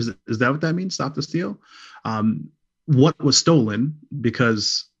power? Is that what that means? Stop the steal? What was stolen?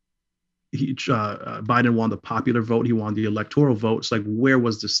 Because Biden won the popular vote. He won the electoral votes. Like, where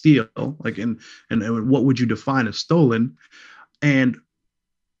was the steal? Like, and what would you define as stolen? And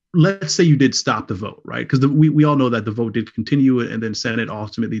let's say you did stop the vote, right? Because we all know that the vote did continue, and then Senate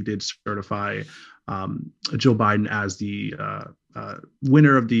ultimately did certify Joe Biden as the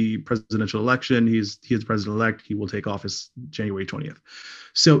winner of the presidential election. He is president-elect. He will take office January 20th.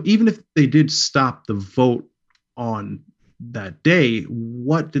 So even if they did stop the vote on that day,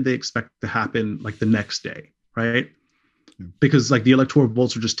 what did they expect to happen like the next day, right? Because like the electoral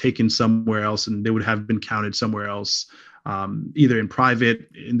votes were just taken somewhere else and they would have been counted somewhere else, either in private.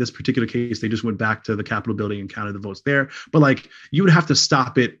 In this particular case, they just went back to the Capitol building and counted the votes there. But like you would have to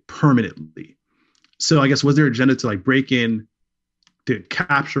stop it permanently. So I guess was their agenda to like break in, to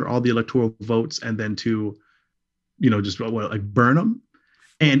capture all the electoral votes and then to, just like burn them?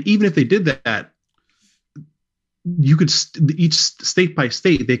 And even if they did that, you could each state by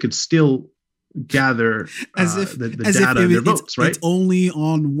state, they could still gather as if the data and their votes, right? It's only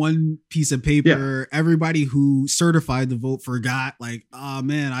on one piece of paper. Yeah. Everybody who certified the vote forgot, like, oh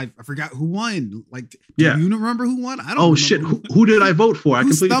man, I forgot who won. Like, do you remember who won? I don't. Oh shit, who did I vote for? I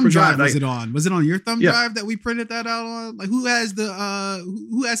completely thumb forgot. Drive was it on? Was it on your thumb drive that we printed that out on? Like, who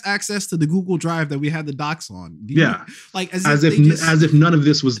has access to the Google Drive that we had the docs on? Like as if none of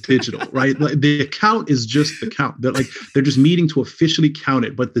this was digital, right? Like the account is just the count. They're just meeting to officially count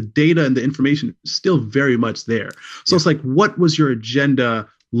it, but the data and the information is still very much there. So it's like, what was your agenda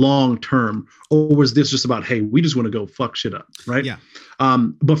long term, or was this just about, hey, we just want to go fuck shit up, right? Yeah.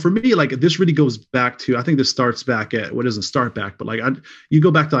 But for me, like this really goes back to, I think this starts back at, what doesn't start back, but like you go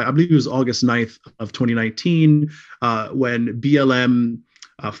back to, I believe it was August 9th of 2019 when BLM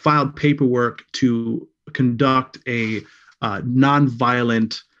filed paperwork to conduct a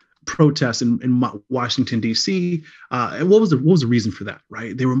nonviolent protest in Washington, D.C. And what was the reason for that,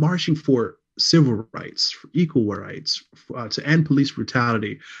 right? They were marching for civil rights, for equal rights, to end police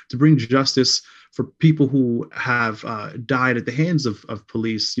brutality, to bring justice for people who have died at the hands of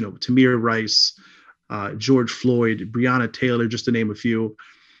police, Tamir Rice, George Floyd, Breonna Taylor, just to name a few.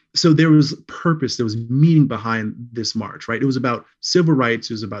 So there was purpose, there was meaning behind this march, right? It was about civil rights,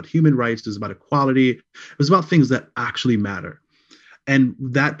 it was about human rights, it was about equality, it was about things that actually matter. And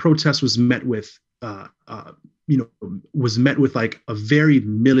that protest was met with, like a very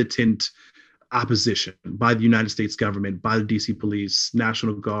militant opposition by the United States government, by the DC police,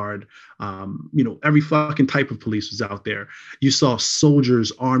 National Guard, every fucking type of police was out there. You saw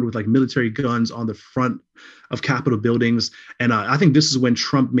soldiers armed with like military guns on the front of Capitol buildings. And I think this is when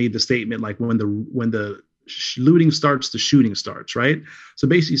Trump made the statement, like when the looting starts, the shooting starts, right? So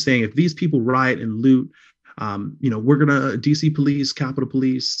basically saying if these people riot and loot, we're gonna DC police, Capitol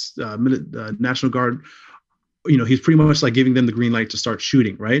Police, National Guard, he's pretty much like giving them the green light to start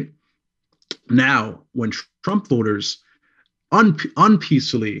shooting, right? Now, when Trump voters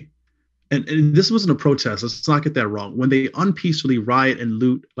unpeacefully, and this wasn't a protest, let's not get that wrong, when they unpeacefully riot and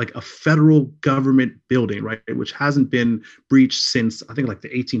loot like a federal government building, right, which hasn't been breached since I think like the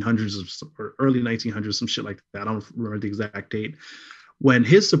 1800s or early 1900s, some shit like that. I don't remember the exact date. When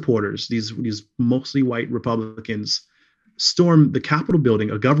his supporters, these mostly white Republicans, storm the Capitol building,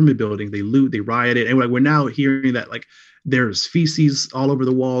 a government building, they loot, they rioted, and we're now hearing that like there's feces all over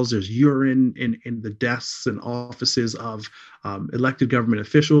the walls, there's urine in the desks and offices of elected government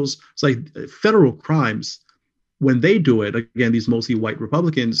officials. It's like federal crimes. When they do it, again, these mostly white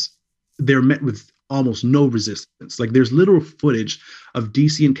Republicans, they're met with almost no resistance. Like there's literal footage of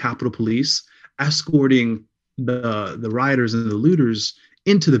DC and Capitol Police escorting the rioters and the looters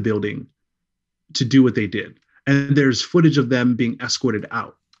into the building to do what they did. And there's footage of them being escorted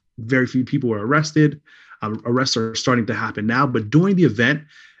out. Very few people were arrested. Arrests are starting to happen now, but during the event,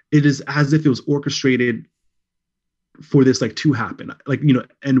 it is as if it was orchestrated for this like to happen,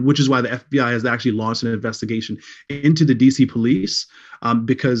 and which is why the FBI has actually launched an investigation into the DC police,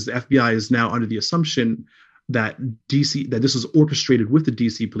 because the FBI is now under the assumption that this was orchestrated with the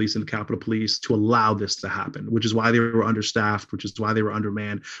DC police and the Capitol Police to allow this to happen, which is why they were understaffed, which is why they were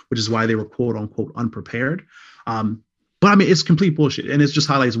undermanned, which is why they were quote unquote unprepared. But I mean, it's complete bullshit. And it just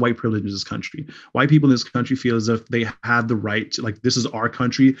highlights white privilege in this country. White people in this country feel as if they have the right to, like, this is our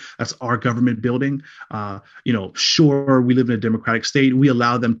country. That's our government building. Sure, we live in a democratic state. We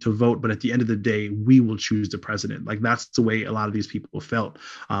allow them to vote. But at the end of the day, we will choose the president. Like, that's the way a lot of these people felt.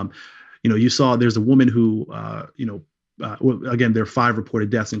 You saw there's a woman who, again, there are 5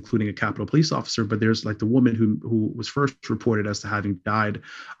 reported deaths, including a Capitol Police officer. But there's like the woman who was first reported as to having died.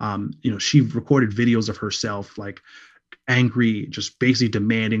 She recorded videos of herself, like, angry, just basically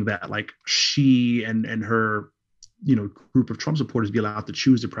demanding that like she and her group of Trump supporters be allowed to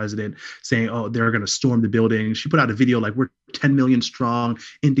choose the president, saying, oh, they're going to storm the building. She put out a video like, we're 10 million strong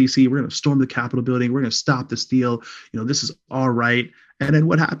in DC, we're going to storm the Capitol building, we're going to stop the steal, this is all right. And then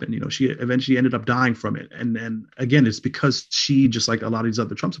what happened? She eventually ended up dying from it. And again, it's because she, just like a lot of these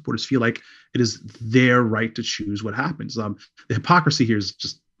other Trump supporters, feel like it is their right to choose what happens. The hypocrisy here is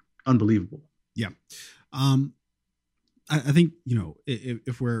just unbelievable. Yeah. I think,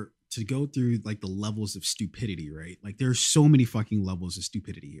 if we're to go through like the levels of stupidity, right? Like there's so many fucking levels of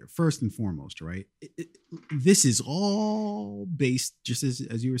stupidity here. First and foremost, right? This is all based, just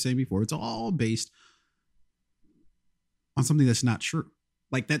as you were saying before, it's all based on something that's not true.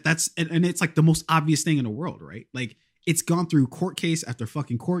 Like that's it's like the most obvious thing in the world, right? Like it's gone through court case after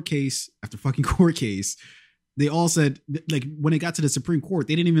fucking court case after fucking court case. They all said, like, when it got to the Supreme Court,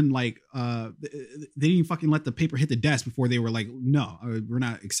 they didn't even they didn't even fucking let the paper hit the desk before they were like, no, we're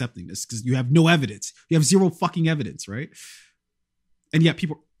not accepting this because you have no evidence. You have zero fucking evidence, right? And yet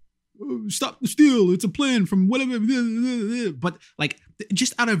people, stop the steal. It's a plan from whatever. But like,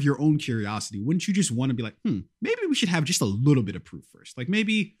 just out of your own curiosity, wouldn't you just want to be like, maybe we should have just a little bit of proof first? Like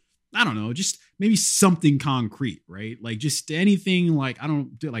maybe, I don't know, just maybe something concrete, right? Like just anything, like, I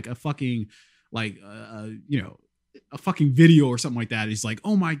don't do like a fucking, like, a fucking video or something like that is like,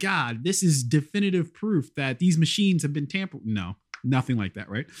 oh my God, this is definitive proof that these machines have been tampered. No, nothing like that,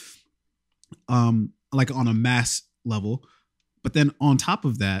 right? Like on a mass level. But then on top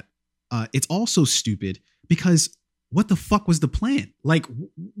of that, it's also stupid because what the fuck was the plan? Like,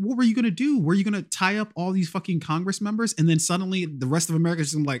 what were you going to do? Were you going to tie up all these fucking Congress members and then suddenly the rest of America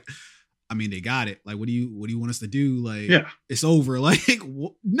is just like, I mean, they got it. Like, what do you want us to do? Like, yeah, it's over. Like,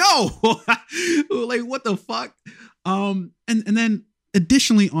 no, like, what the fuck? And then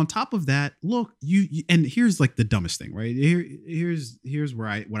additionally, on top of that, look, you and here's like the dumbest thing, right? Here's where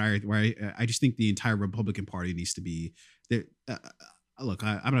I just think the entire Republican Party needs to be there. Look,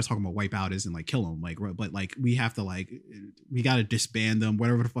 I'm not talking about wipe out as in like kill them, like, but like we have to we got to disband them,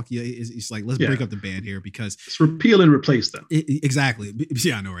 whatever the fuck it's like. Let's break up the band here because it's repeal and replace them. Exactly.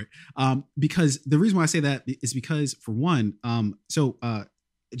 Yeah, I know, right? Because the reason why I say that is because for one,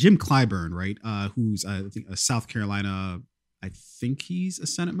 Jim Clyburn, right? Who's I think a South Carolina. I think he's a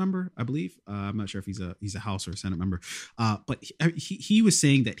Senate member. I believe. I'm not sure if he's a House or a Senate member. But he was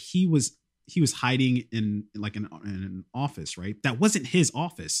saying that he was hiding in like an office, right? That wasn't his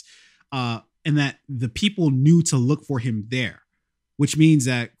office. And that the people knew to look for him there, which means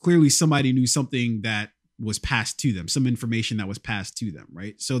that clearly somebody knew something that was passed to them, some information that was passed to them,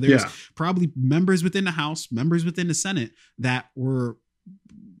 right? So there's probably members within the House, members within the Senate that were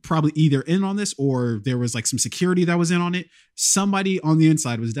probably either in on this or there was like some security that was in on it. Somebody on the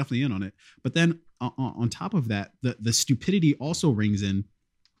inside was definitely in on it. But then on top of that, the stupidity also rings in,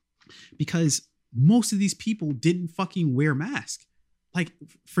 because most of these people didn't fucking wear masks. Like,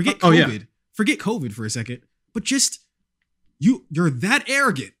 forget COVID. Forget COVID for a second. But just you're that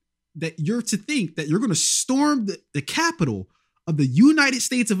arrogant that you're to think that you're going to storm the Capitol of the United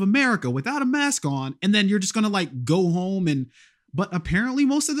States of America without a mask on, and then you're just going to like go home but apparently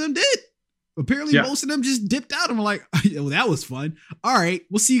most of them did. Apparently most of them just dipped out and were like, oh, that was fun. All right,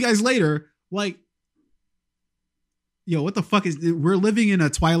 we'll see you guys later. Like, yo, what the fuck we're living in a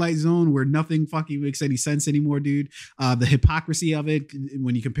twilight zone where nothing fucking makes any sense anymore, dude. The hypocrisy of it,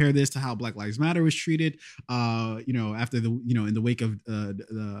 when you compare this to how Black Lives Matter was treated, after in the wake of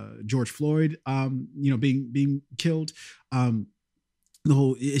George Floyd, being killed, the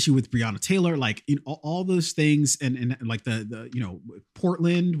whole issue with Breonna Taylor, like all those things, and like the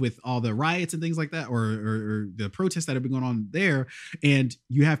Portland with all the riots and things like that, or the protests that have been going on there, and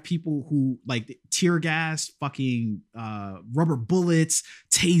you have people who like tear gas, fucking rubber bullets,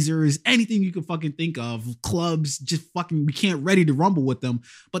 tasers, anything you can fucking think of, clubs, just fucking we can't ready to rumble with them.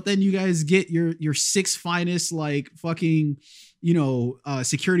 But then you guys get your six finest like fucking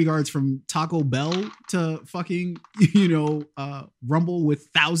security guards from Taco Bell to fucking, rumble with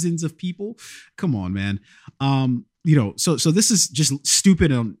thousands of people. Come on, man. So this is just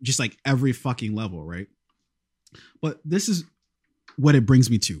stupid on just like every fucking level, right? But this is what it brings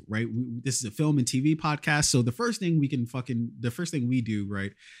me to, right? This is a film and TV podcast. So the first thing we do,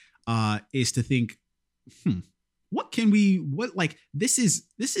 right, is to think,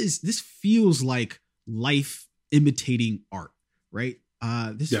 this feels like life imitating art, right?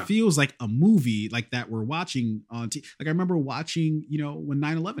 This feels like a movie like that we're watching on TV. Like I remember watching, when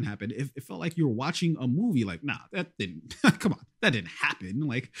 9/11 happened, it felt like you were watching a movie. Like, nah, that didn't, come on, that didn't happen.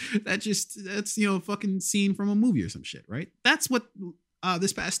 Like that's fucking scene from a movie or some shit, right? That's what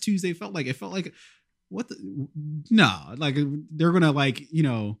this past Tuesday felt like. It felt like, like they're gonna like,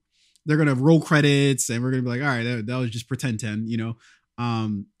 they're gonna roll credits and we're gonna be like, all right, that was just pretend 10,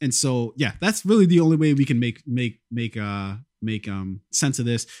 and so, yeah, that's really the only way we can make make sense of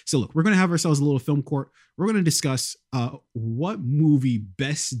this. So look, we're going to have ourselves a little film court. We're going to discuss what movie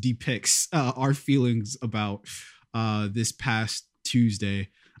best depicts our feelings about this past Tuesday,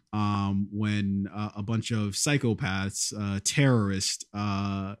 when a bunch of psychopaths, terrorists,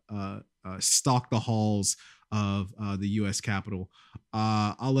 stalked the halls of the U.S. Capitol.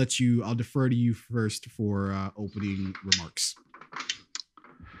 I'll defer to you first for opening remarks.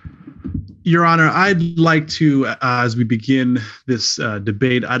 Your Honor, I'd like to, as we begin this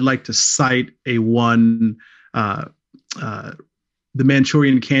debate, I'd like to cite The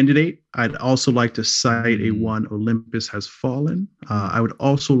Manchurian Candidate. I'd also like to cite Olympus Has Fallen. I would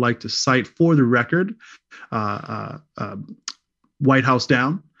also like to cite, for the record, White House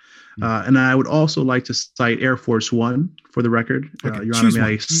Down. And I would also like to cite Air Force One, for the record. Okay, Your Honor, may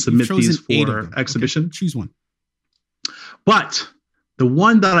I submit these for exhibition? Okay, choose one. But the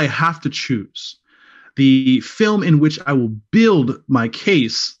one that I have to choose, the film in which I will build my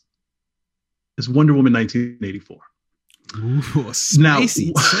case, is Wonder Woman 1984. Ooh, a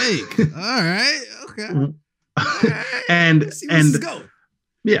spicy take. All right. Okay. All right. And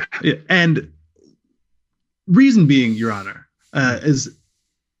yeah. And reason being, Your Honor, is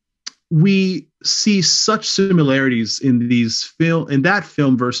we see such similarities in that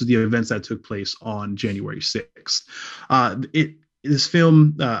film versus the events that took place on January 6th. This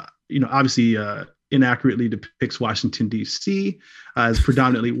film, obviously inaccurately depicts Washington, D.C. As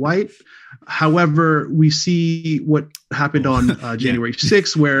predominantly white. However, we see what happened on January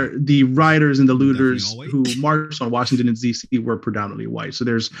 6th, where the rioters and the looters who marched on Washington and D.C. were predominantly white. So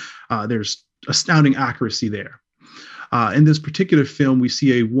there's astounding accuracy there. In this particular film, we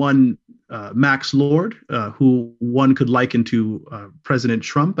see Max Lord, who one could liken to President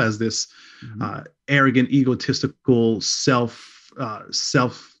Trump as this arrogant, egotistical,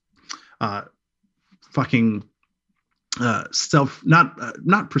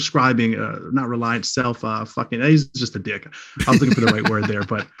 not prescribing, not reliant, he's just a dick. I was looking for the right word there,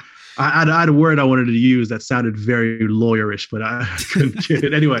 but I had a word I wanted to use that sounded very lawyerish, but I couldn't get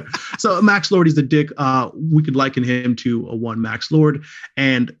it. Anyway, so Max Lord is the dick. We could liken him to one Max Lord,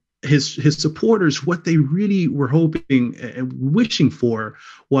 and his supporters, what they really were hoping and wishing for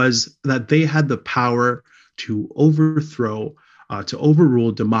was that they had the power to overthrow, to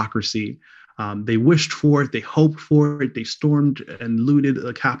overrule democracy. They wished for it. They hoped for it. They stormed and looted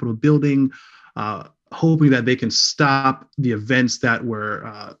the Capitol building, hoping that they can stop the events that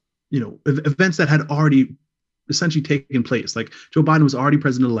were, events that had already essentially taken place. Like Joe Biden was already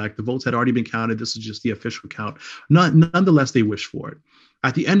president-elect. The votes had already been counted. This is just the official count. Nonetheless, they wished for it.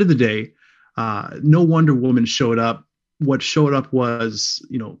 At the end of the day, no Wonder Woman showed up. What showed up was,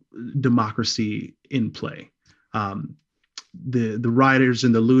 democracy in play. The rioters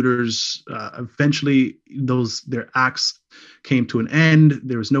and the looters, eventually their acts came to an end.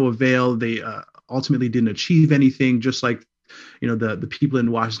 There was no avail. They ultimately didn't achieve anything, just like the people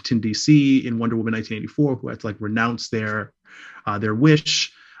in Washington, D.C. in Wonder Woman 1984 who had to renounce their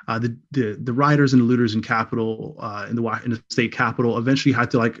wish. The rioters and the looters in Capitol, in the state Capitol, eventually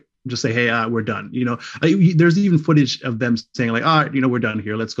had to just say, hey, we're done. There's even footage of them saying we're done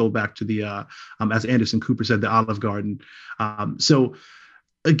here. Let's go back to the, as Anderson Cooper said, the Olive Garden. So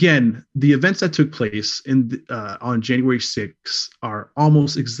again, the events that took place on January 6th are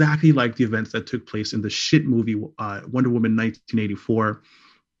almost exactly like the events that took place in the shit movie Wonder Woman 1984.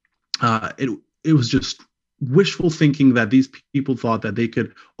 It was just wishful thinking that these people thought that they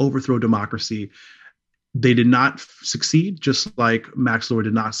could overthrow democracy. They did not succeed, just like Max Lord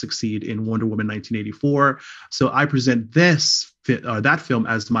did not succeed in Wonder Woman 1984. So I present that film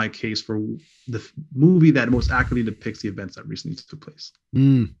as my case for the movie that most accurately depicts the events that recently took place.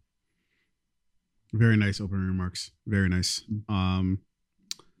 Very nice opening remarks. Very nice.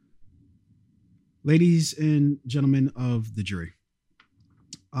 Ladies and gentlemen of the jury,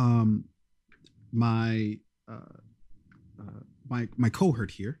 my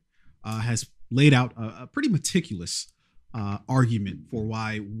cohort here has laid out a pretty meticulous argument for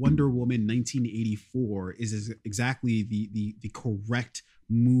why Wonder Woman 1984 is exactly the correct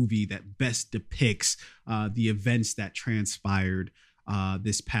movie that best depicts the events that transpired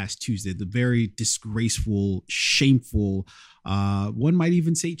this past Tuesday. The very disgraceful, shameful, one might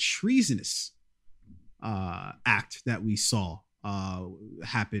even say treasonous act that we saw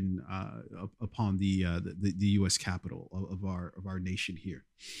happen upon the U.S. Capitol of our nation here.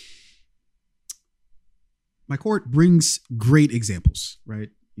 My court brings great examples, right?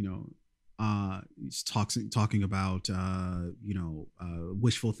 He's talking about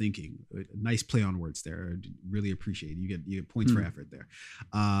wishful thinking. Nice play on words there. Really appreciate it. You get points for effort there.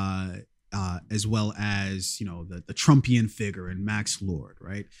 as well as, you know, the Trumpian figure and Max Lord,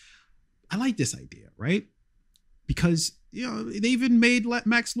 right? I like this idea, right? Because, you know, they even made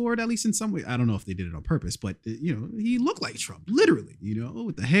Max Lord, at least in some way. I don't know if they did it on purpose, but, you know, he looked like Trump, literally, you know,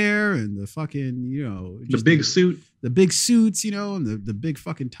 with the hair and the fucking, you know, the big suit, the big suits, you know, and the big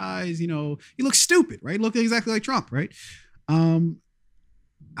fucking ties, you know, he looks stupid, right? Look exactly like Trump, right?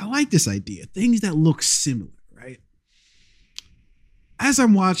 I like this idea. Things that look similar, right? As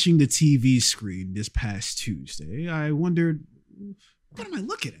I'm watching the TV screen this past Tuesday, I wondered, what am I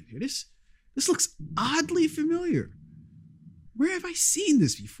looking at here? This looks oddly familiar. Where have I seen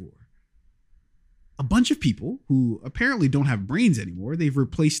this before? A bunch of people who apparently don't have brains anymore. They've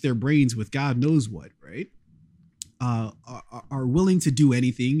replaced their brains with God knows what, right? Are willing to do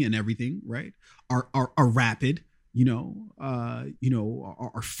anything and everything, right? Are rapid, you know,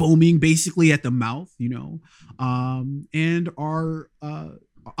 are foaming basically at the mouth, you know, and are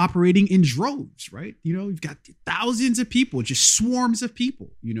operating in droves, right? You know, you've got thousands of people, just swarms of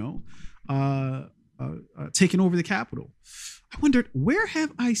people, you know, taking over the Capitol. I wondered, where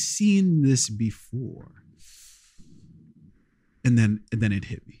have I seen this before? And then it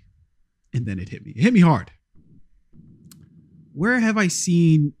hit me. It hit me hard. Where have I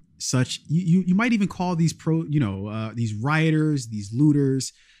seen such, you might even call these these rioters, these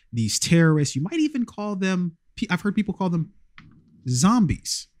looters, these terrorists, you might even call them, I've heard people call them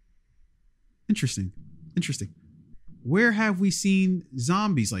zombies. Interesting. Where have we seen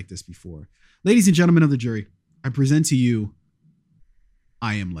zombies like this before? Ladies and gentlemen of the jury, I present to you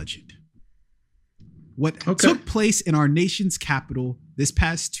I Am Legend. What took place in our nation's capital this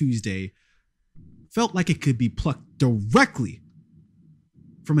past Tuesday felt like it could be plucked directly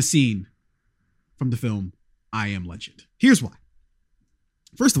from a scene from the film I Am Legend. Here's why.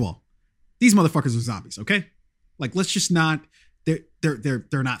 First of all, these motherfuckers are zombies, okay? Like, let's just not, they're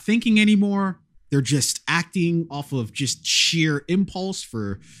not thinking anymore. They're just acting off of just sheer impulse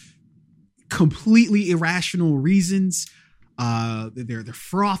for completely irrational reasons. They're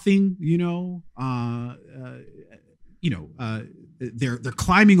frothing, you know, they're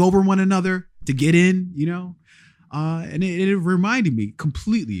climbing over one another to get in, you know, and it reminded me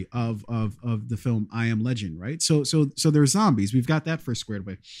completely of the film I Am Legend, right? So they're zombies. We've got that first squared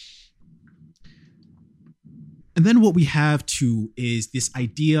away. And then what we have too is this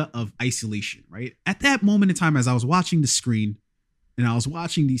idea of isolation, right? At that moment in time, as I was watching the screen and I was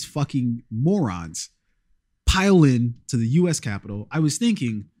watching these fucking morons pile in to the US Capitol, I was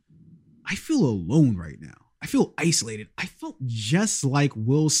thinking, I feel alone right now. I feel isolated. I felt just like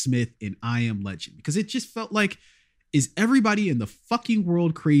Will Smith in I Am Legend, because it just felt like, is everybody in the fucking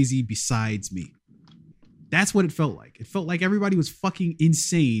world crazy besides me? That's what it felt like. It felt like everybody was fucking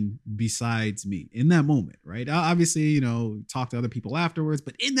insane besides me in that moment, right? Obviously, you know, talk to other people afterwards,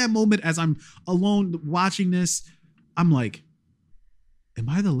 but in that moment, as I'm alone watching this, I'm like, am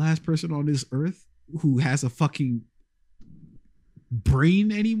I the last person on this earth who has a fucking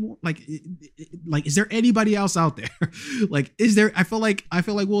brain anymore? Like, is there anybody else out there? Like, is there, I feel like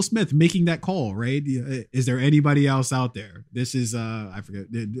Will Smith making that call, right? Is there anybody else out there? This is I forget,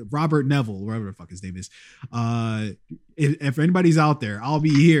 Robert Neville, whatever the fuck his name is. If anybody's out there, I'll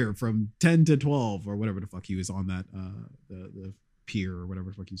be here from 10 to 12 or whatever the fuck he was on that the pier or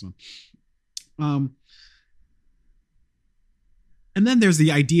whatever the fuck he was on. And then there's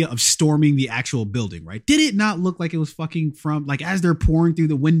the idea of storming the actual building, right? Did it not look like it was fucking from, like, as they're pouring through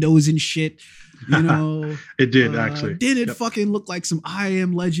the windows and shit, you know? It did, actually. Did it fucking look like some I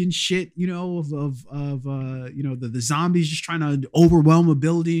Am Legend shit, you know, of you know, the zombies just trying to overwhelm a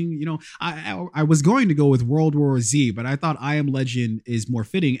building? You know, I was going to go with World War Z, but I thought I Am Legend is more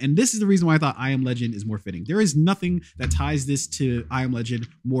fitting. And this is the reason why I thought I Am Legend is more fitting. There is nothing that ties this to I Am Legend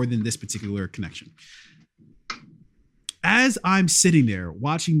more than this particular connection. As I'm sitting there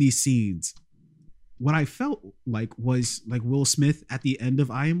watching these scenes, what I felt like was like Will Smith at the end of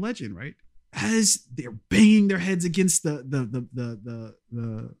I Am Legend, right? As they're banging their heads against the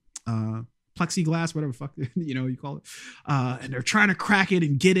plexiglass, whatever the fuck, you know, you call it, and they're trying to crack it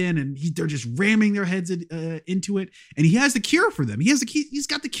and get in, and they're just ramming their heads into it. And he has the cure for them. He's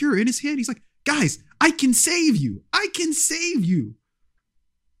got the cure in his hand. He's like, guys, I can save you. I can save you.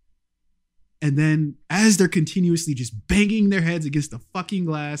 And then as they're continuously just banging their heads against the fucking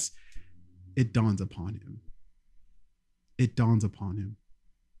glass, it dawns upon him.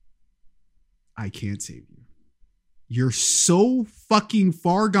 I can't save you. You're so fucking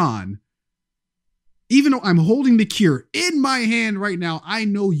far gone. Even though I'm holding the cure in my hand right now, I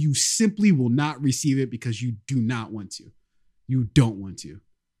know you simply will not receive it because you do not want to. You don't want to.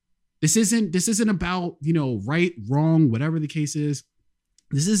 This isn't about, you know, right, wrong, whatever the case is.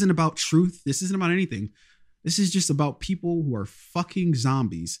 This isn't about truth. This isn't about anything. This is just about people who are fucking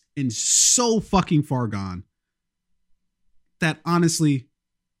zombies and so fucking far gone that honestly,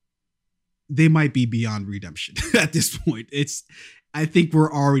 they might be beyond redemption at this point. I think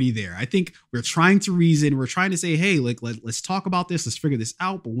we're already there. I think we're trying to reason. We're trying to say, hey, like, let's talk about this. Let's figure this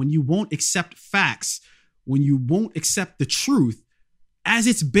out. But when you won't accept facts, when you won't accept the truth as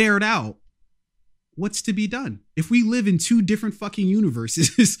it's bared out, what's to be done? If we live in two different fucking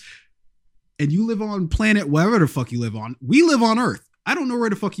universes and you live on planet wherever the fuck you live on, we live on Earth. I don't know where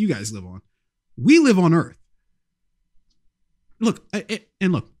the fuck you guys live on. We live on Earth. Look,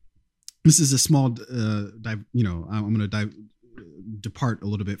 this is a small, I'm going to depart a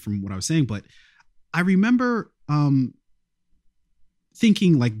little bit from what I was saying, but I remember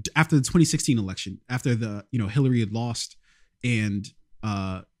thinking, like, after the 2016 election, after the Hillary had lost, and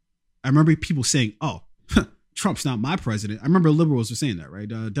I remember people saying, "Oh, Trump's not my president." I remember liberals were saying that, right?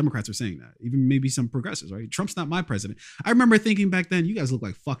 Democrats were saying that, even maybe some progressives, right? Trump's not my president. I remember thinking back then, you guys look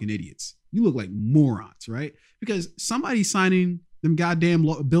like fucking idiots. You look like morons, right? Because somebody's signing them goddamn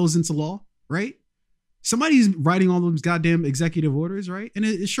bills into law, right? Somebody's writing all those goddamn executive orders, right? And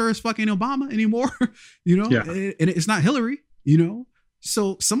it sure is fucking Obama anymore, Yeah. And it's not Hillary,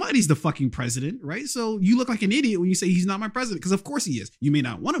 So somebody's the fucking president, right? So you look like an idiot when you say he's not my president, because of course he is. You may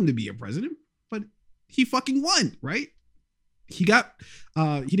not want him to be a president, but he fucking won, right? He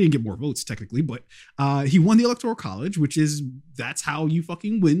didn't get more votes technically, but he won the Electoral College, that's how you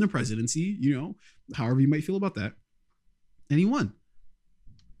fucking win the presidency, however you might feel about that. And he won.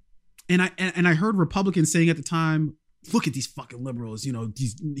 And I heard Republicans saying at the time, look at these fucking liberals,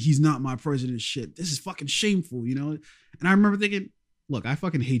 he's not my president shit. This is fucking shameful, And I remember thinking, look, I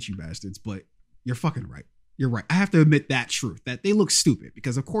fucking hate you bastards, but you're fucking right. You're right. I have to admit that truth, that they look stupid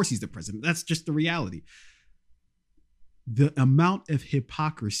because of course he's the president. That's just the reality. The amount of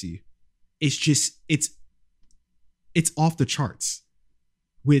hypocrisy is just, it's off the charts.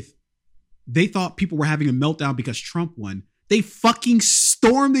 They thought people were having a meltdown because Trump won. They fucking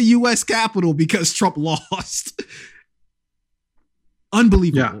stormed the U.S. Capitol because Trump lost.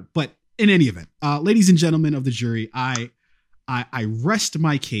 Unbelievable. Yeah. But in any event, ladies and gentlemen of the jury, I rest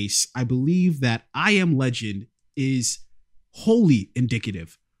my case. I believe that I Am Legend is wholly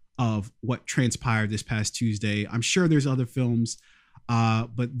indicative of what transpired this past Tuesday. I'm sure there's other films,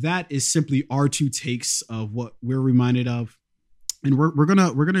 but that is simply our two takes of what we're reminded of. And we're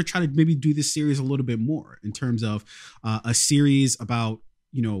gonna try to maybe do this series a little bit more in terms of a series about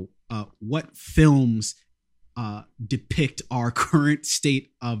what films depict our current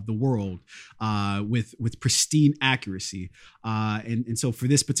state of the world with pristine accuracy. And so for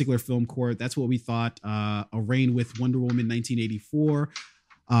this particular film court, that's what we thought. A Reign with Wonder Woman 1984.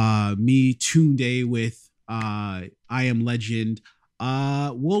 Me Tunde with I Am Legend.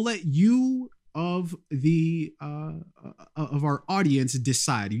 We'll let you of our audience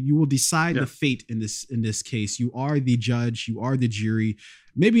decide. You will decide the fate in this case. You are the judge, you are the jury,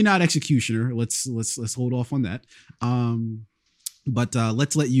 maybe not executioner. Let's hold off on that. But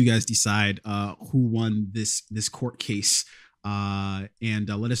let's let you guys decide who won this court case. And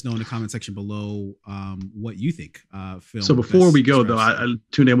let us know in the comment section below what you think. So before we go, though,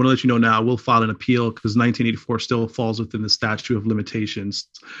 Tunde, I want to let you know now, we'll file an appeal because 1984 still falls within the statute of limitations.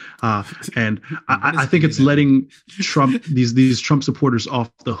 And I think it's letting Trump these Trump supporters off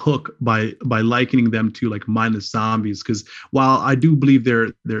the hook by likening them to like mindless zombies. Because while I do believe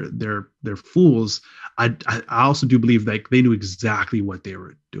they're fools, I also do believe like they knew exactly what they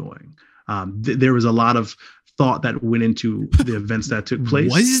were doing. There was a lot of thought that went into the events that took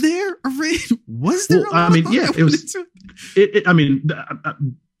place. Was there a raid? Was there? Well, I mean, yeah, it was. I mean,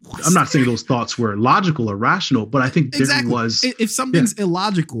 I'm not saying those thoughts were logical or rational, but I think there was. If something's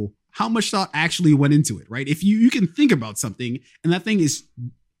illogical, how much thought actually went into it, right? If you can think about something and that thing is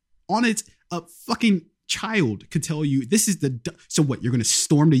on its fucking child could tell you this is so what, you're going to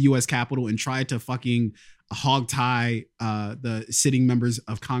storm the U.S. Capitol and try to fucking hog tie the sitting members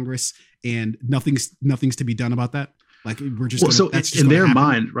of Congress, and nothing's to be done about that. Like we're just in their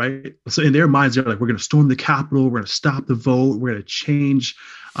mind, right? So in their minds, they're like, we're going to storm the Capitol, we're going to stop the vote, we're going to change,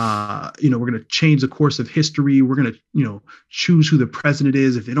 we're going to change the course of history, we're going to, choose who the president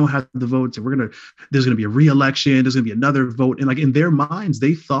is if they don't have the votes, and there's going to be a re-election, there's going to be another vote, and like in their minds,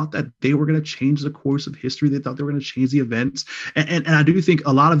 they thought that they were going to change the course of history, they thought they were going to change the events, and I do think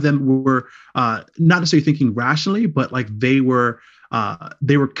a lot of them were not necessarily thinking rationally, but like they were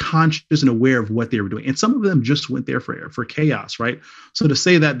they were conscious and aware of what they were doing. And some of them just went there for chaos, right? So to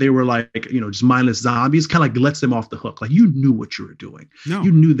say that they were like, just mindless zombies kind of like lets them off the hook. Like, you knew what you were doing. No.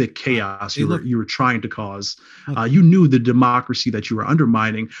 You knew the chaos you were trying to cause. You knew the democracy that you were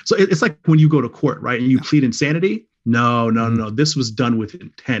undermining. So it's like when you go to court, right? And you plead insanity. No. This was done with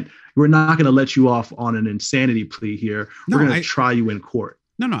intent. We're not going to let you off on an insanity plea here. We're going to try you in court.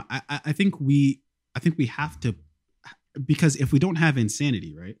 No. I think we have to, because if we don't have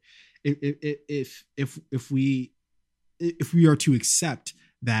insanity, right? If we are to accept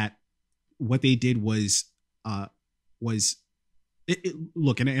that what they did was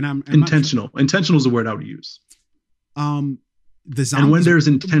look, and I'm intentional. Intentional is the word I would use. The zombies, and when there's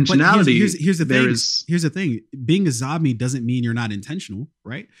intentionality, here's the thing. Being a zombie doesn't mean you're not intentional,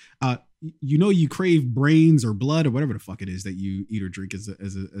 right? You crave brains or blood or whatever the fuck it is that you eat or drink as a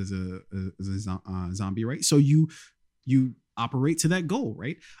zombie, right? So you operate to that goal,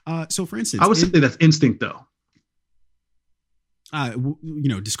 right? So for instance, I would say that's instinct, though.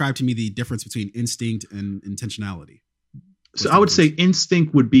 Describe to me the difference between instinct and intentionality. So I would say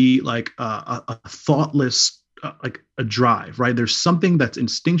instinct would be like a thoughtless, like a drive, right? There's something that's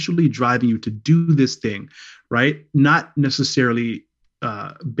instinctually driving you to do this thing, right? Not necessarily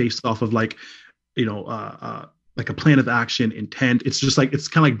based off of like a plan of action, intent. It's just like, it's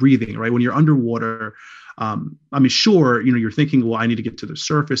kind of like breathing, right? When you're underwater, sure, you're thinking, well, I need to get to the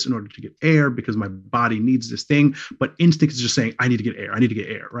surface in order to get air because my body needs this thing. But instinct is just saying, I need to get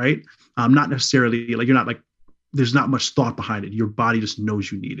air, right? Not necessarily like, you're not like, there's not much thought behind it. Your body just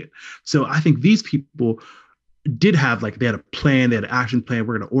knows you need it. So I think these people did have they had a plan, they had an action plan.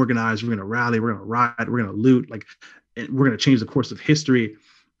 We're going to organize, we're going to rally, we're going to ride, we're going to loot, we're going to change the course of history.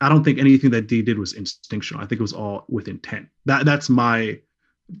 I don't think anything that they did was instinctual. I think it was all with intent. That's my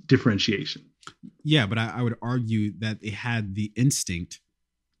differentiation. Yeah, but I would argue that they had the instinct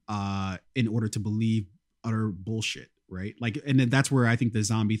in order to believe utter bullshit, right? And then that's where I think the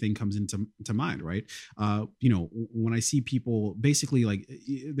zombie thing comes into mind, right? When I see people basically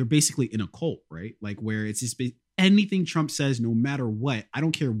they're basically in a cult, right? Where it's just anything Trump says, no matter what, I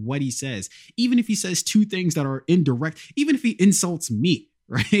don't care what he says, even if he says two things that are indirect, even if he insults me,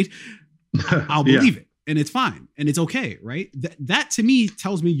 right? I'll believe it. And it's fine. And it's okay. Right. That to me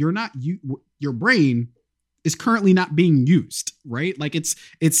tells me your brain is currently not being used. Right. It's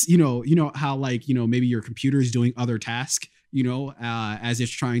how maybe your computer is doing other tasks, as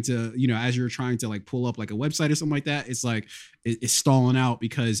it's trying to, as you're trying to pull up a website or something like that. It's it's stalling out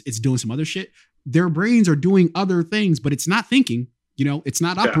because it's doing some other shit. Their brains are doing other things, but it's not thinking, it's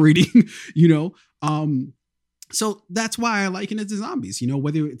not operating, So that's why I liken it to zombies,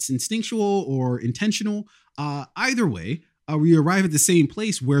 whether it's instinctual or intentional, either way, we arrive at the same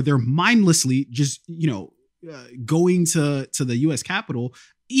place where they're mindlessly just, going to the U.S. Capitol,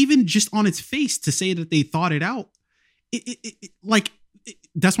 even just on its face to say that they thought it out.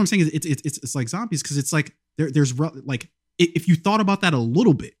 That's what I'm saying. It's like zombies. Cause it's there's if you thought about that a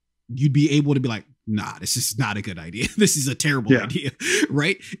little bit, you'd be able to be like, nah, this is not a good idea. This is a terrible idea,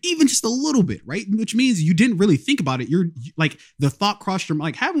 right? Even just a little bit, right? Which means you didn't really think about it. You're the thought crossed your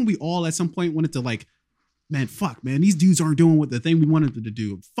mind. Haven't we all at some point wanted to man, these dudes aren't doing what the thing we wanted them to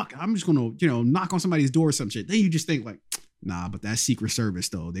do. Fuck, I'm just gonna, knock on somebody's door or some shit. Then you just think nah, but that Secret Service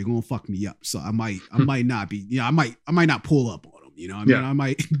though, they're gonna fuck me up. So I might not be, I might not pull up on them. I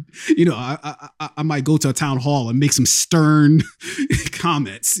might, I might go to a town hall and make some stern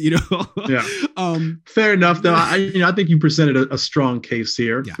comments, Yeah. Fair enough, though. I think you presented a strong case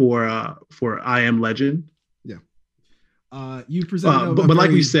here for I Am Legend. Yeah. You presented, but like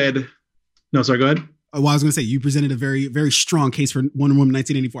we said, no, sorry, go ahead. Well, I was going to say you presented a very, very strong case for Wonder Woman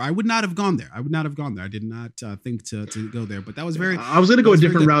 1984. I would not have gone there. I did not think to go there, but that was very. I was going to go a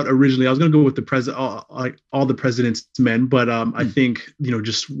different route originally. I was going to go with the president, all the president's men, but I think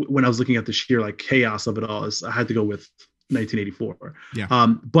just when I was looking at the sheer chaos of it all, I had to go with 1984. Yeah.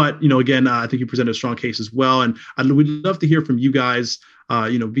 But again, I think you presented a strong case as well, and we'd love to hear from you guys.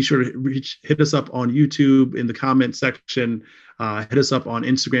 Be sure to hit us up on YouTube in the comment section. Hit us up on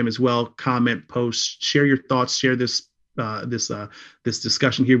Instagram as well. Comment, post, share your thoughts, share this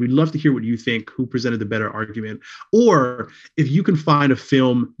discussion here. We'd love to hear what you think, who presented the better argument, or if you can find a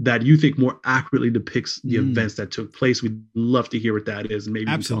film that you think more accurately depicts the events that took place. We'd love to hear what that is, and maybe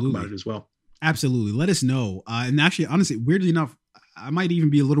we can talk about it as well. Absolutely. Let us know. And actually, honestly, weirdly enough, I might even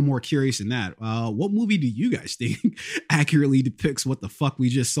be a little more curious in that. What movie do you guys think accurately depicts what the fuck we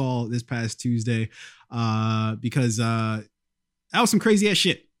just saw this past Tuesday? Because that was some crazy ass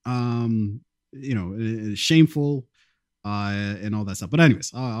shit. Shameful, and all that stuff. But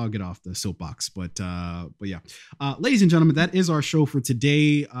anyways, I'll get off the soapbox. But yeah, ladies and gentlemen, that is our show for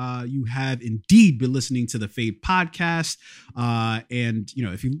today. You have indeed been listening to the Fade Podcast. And you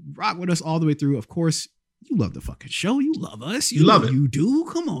know, if you rock with us all the way through, of course, you love the fucking show. You love us. You love it. You do.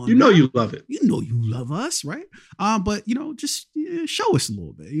 Come on. You know you love it. You know you love us, right? But you know, just show us a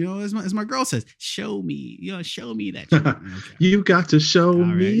little bit. You know, as my girl says, show me. You know, show me that. Okay. You got to show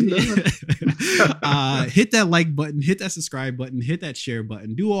me love. Hit that like button. Hit that subscribe button. Hit that share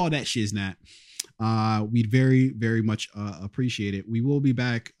button. Do all that shiznat. We'd very, very much appreciate it. We will be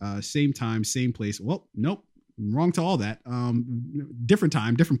back same time, same place. Well, nope. Wrong to all that. Different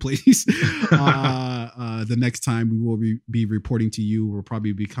time, different place. The next time we will be reporting to you. We'll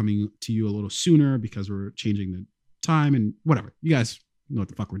probably be coming to you a little sooner because we're changing the time and whatever. You guys know what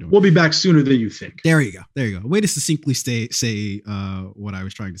the fuck we're doing. We'll be back sooner than you think. There you go. Way to succinctly say what I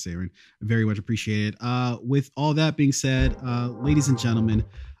was trying to say. I very much appreciate it. With all that being said, ladies and gentlemen,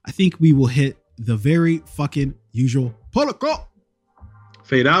 I think we will hit the very fucking usual protocol.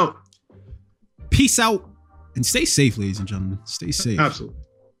 Fade out. Peace out. And stay safe, ladies and gentlemen. Stay safe. Absolutely.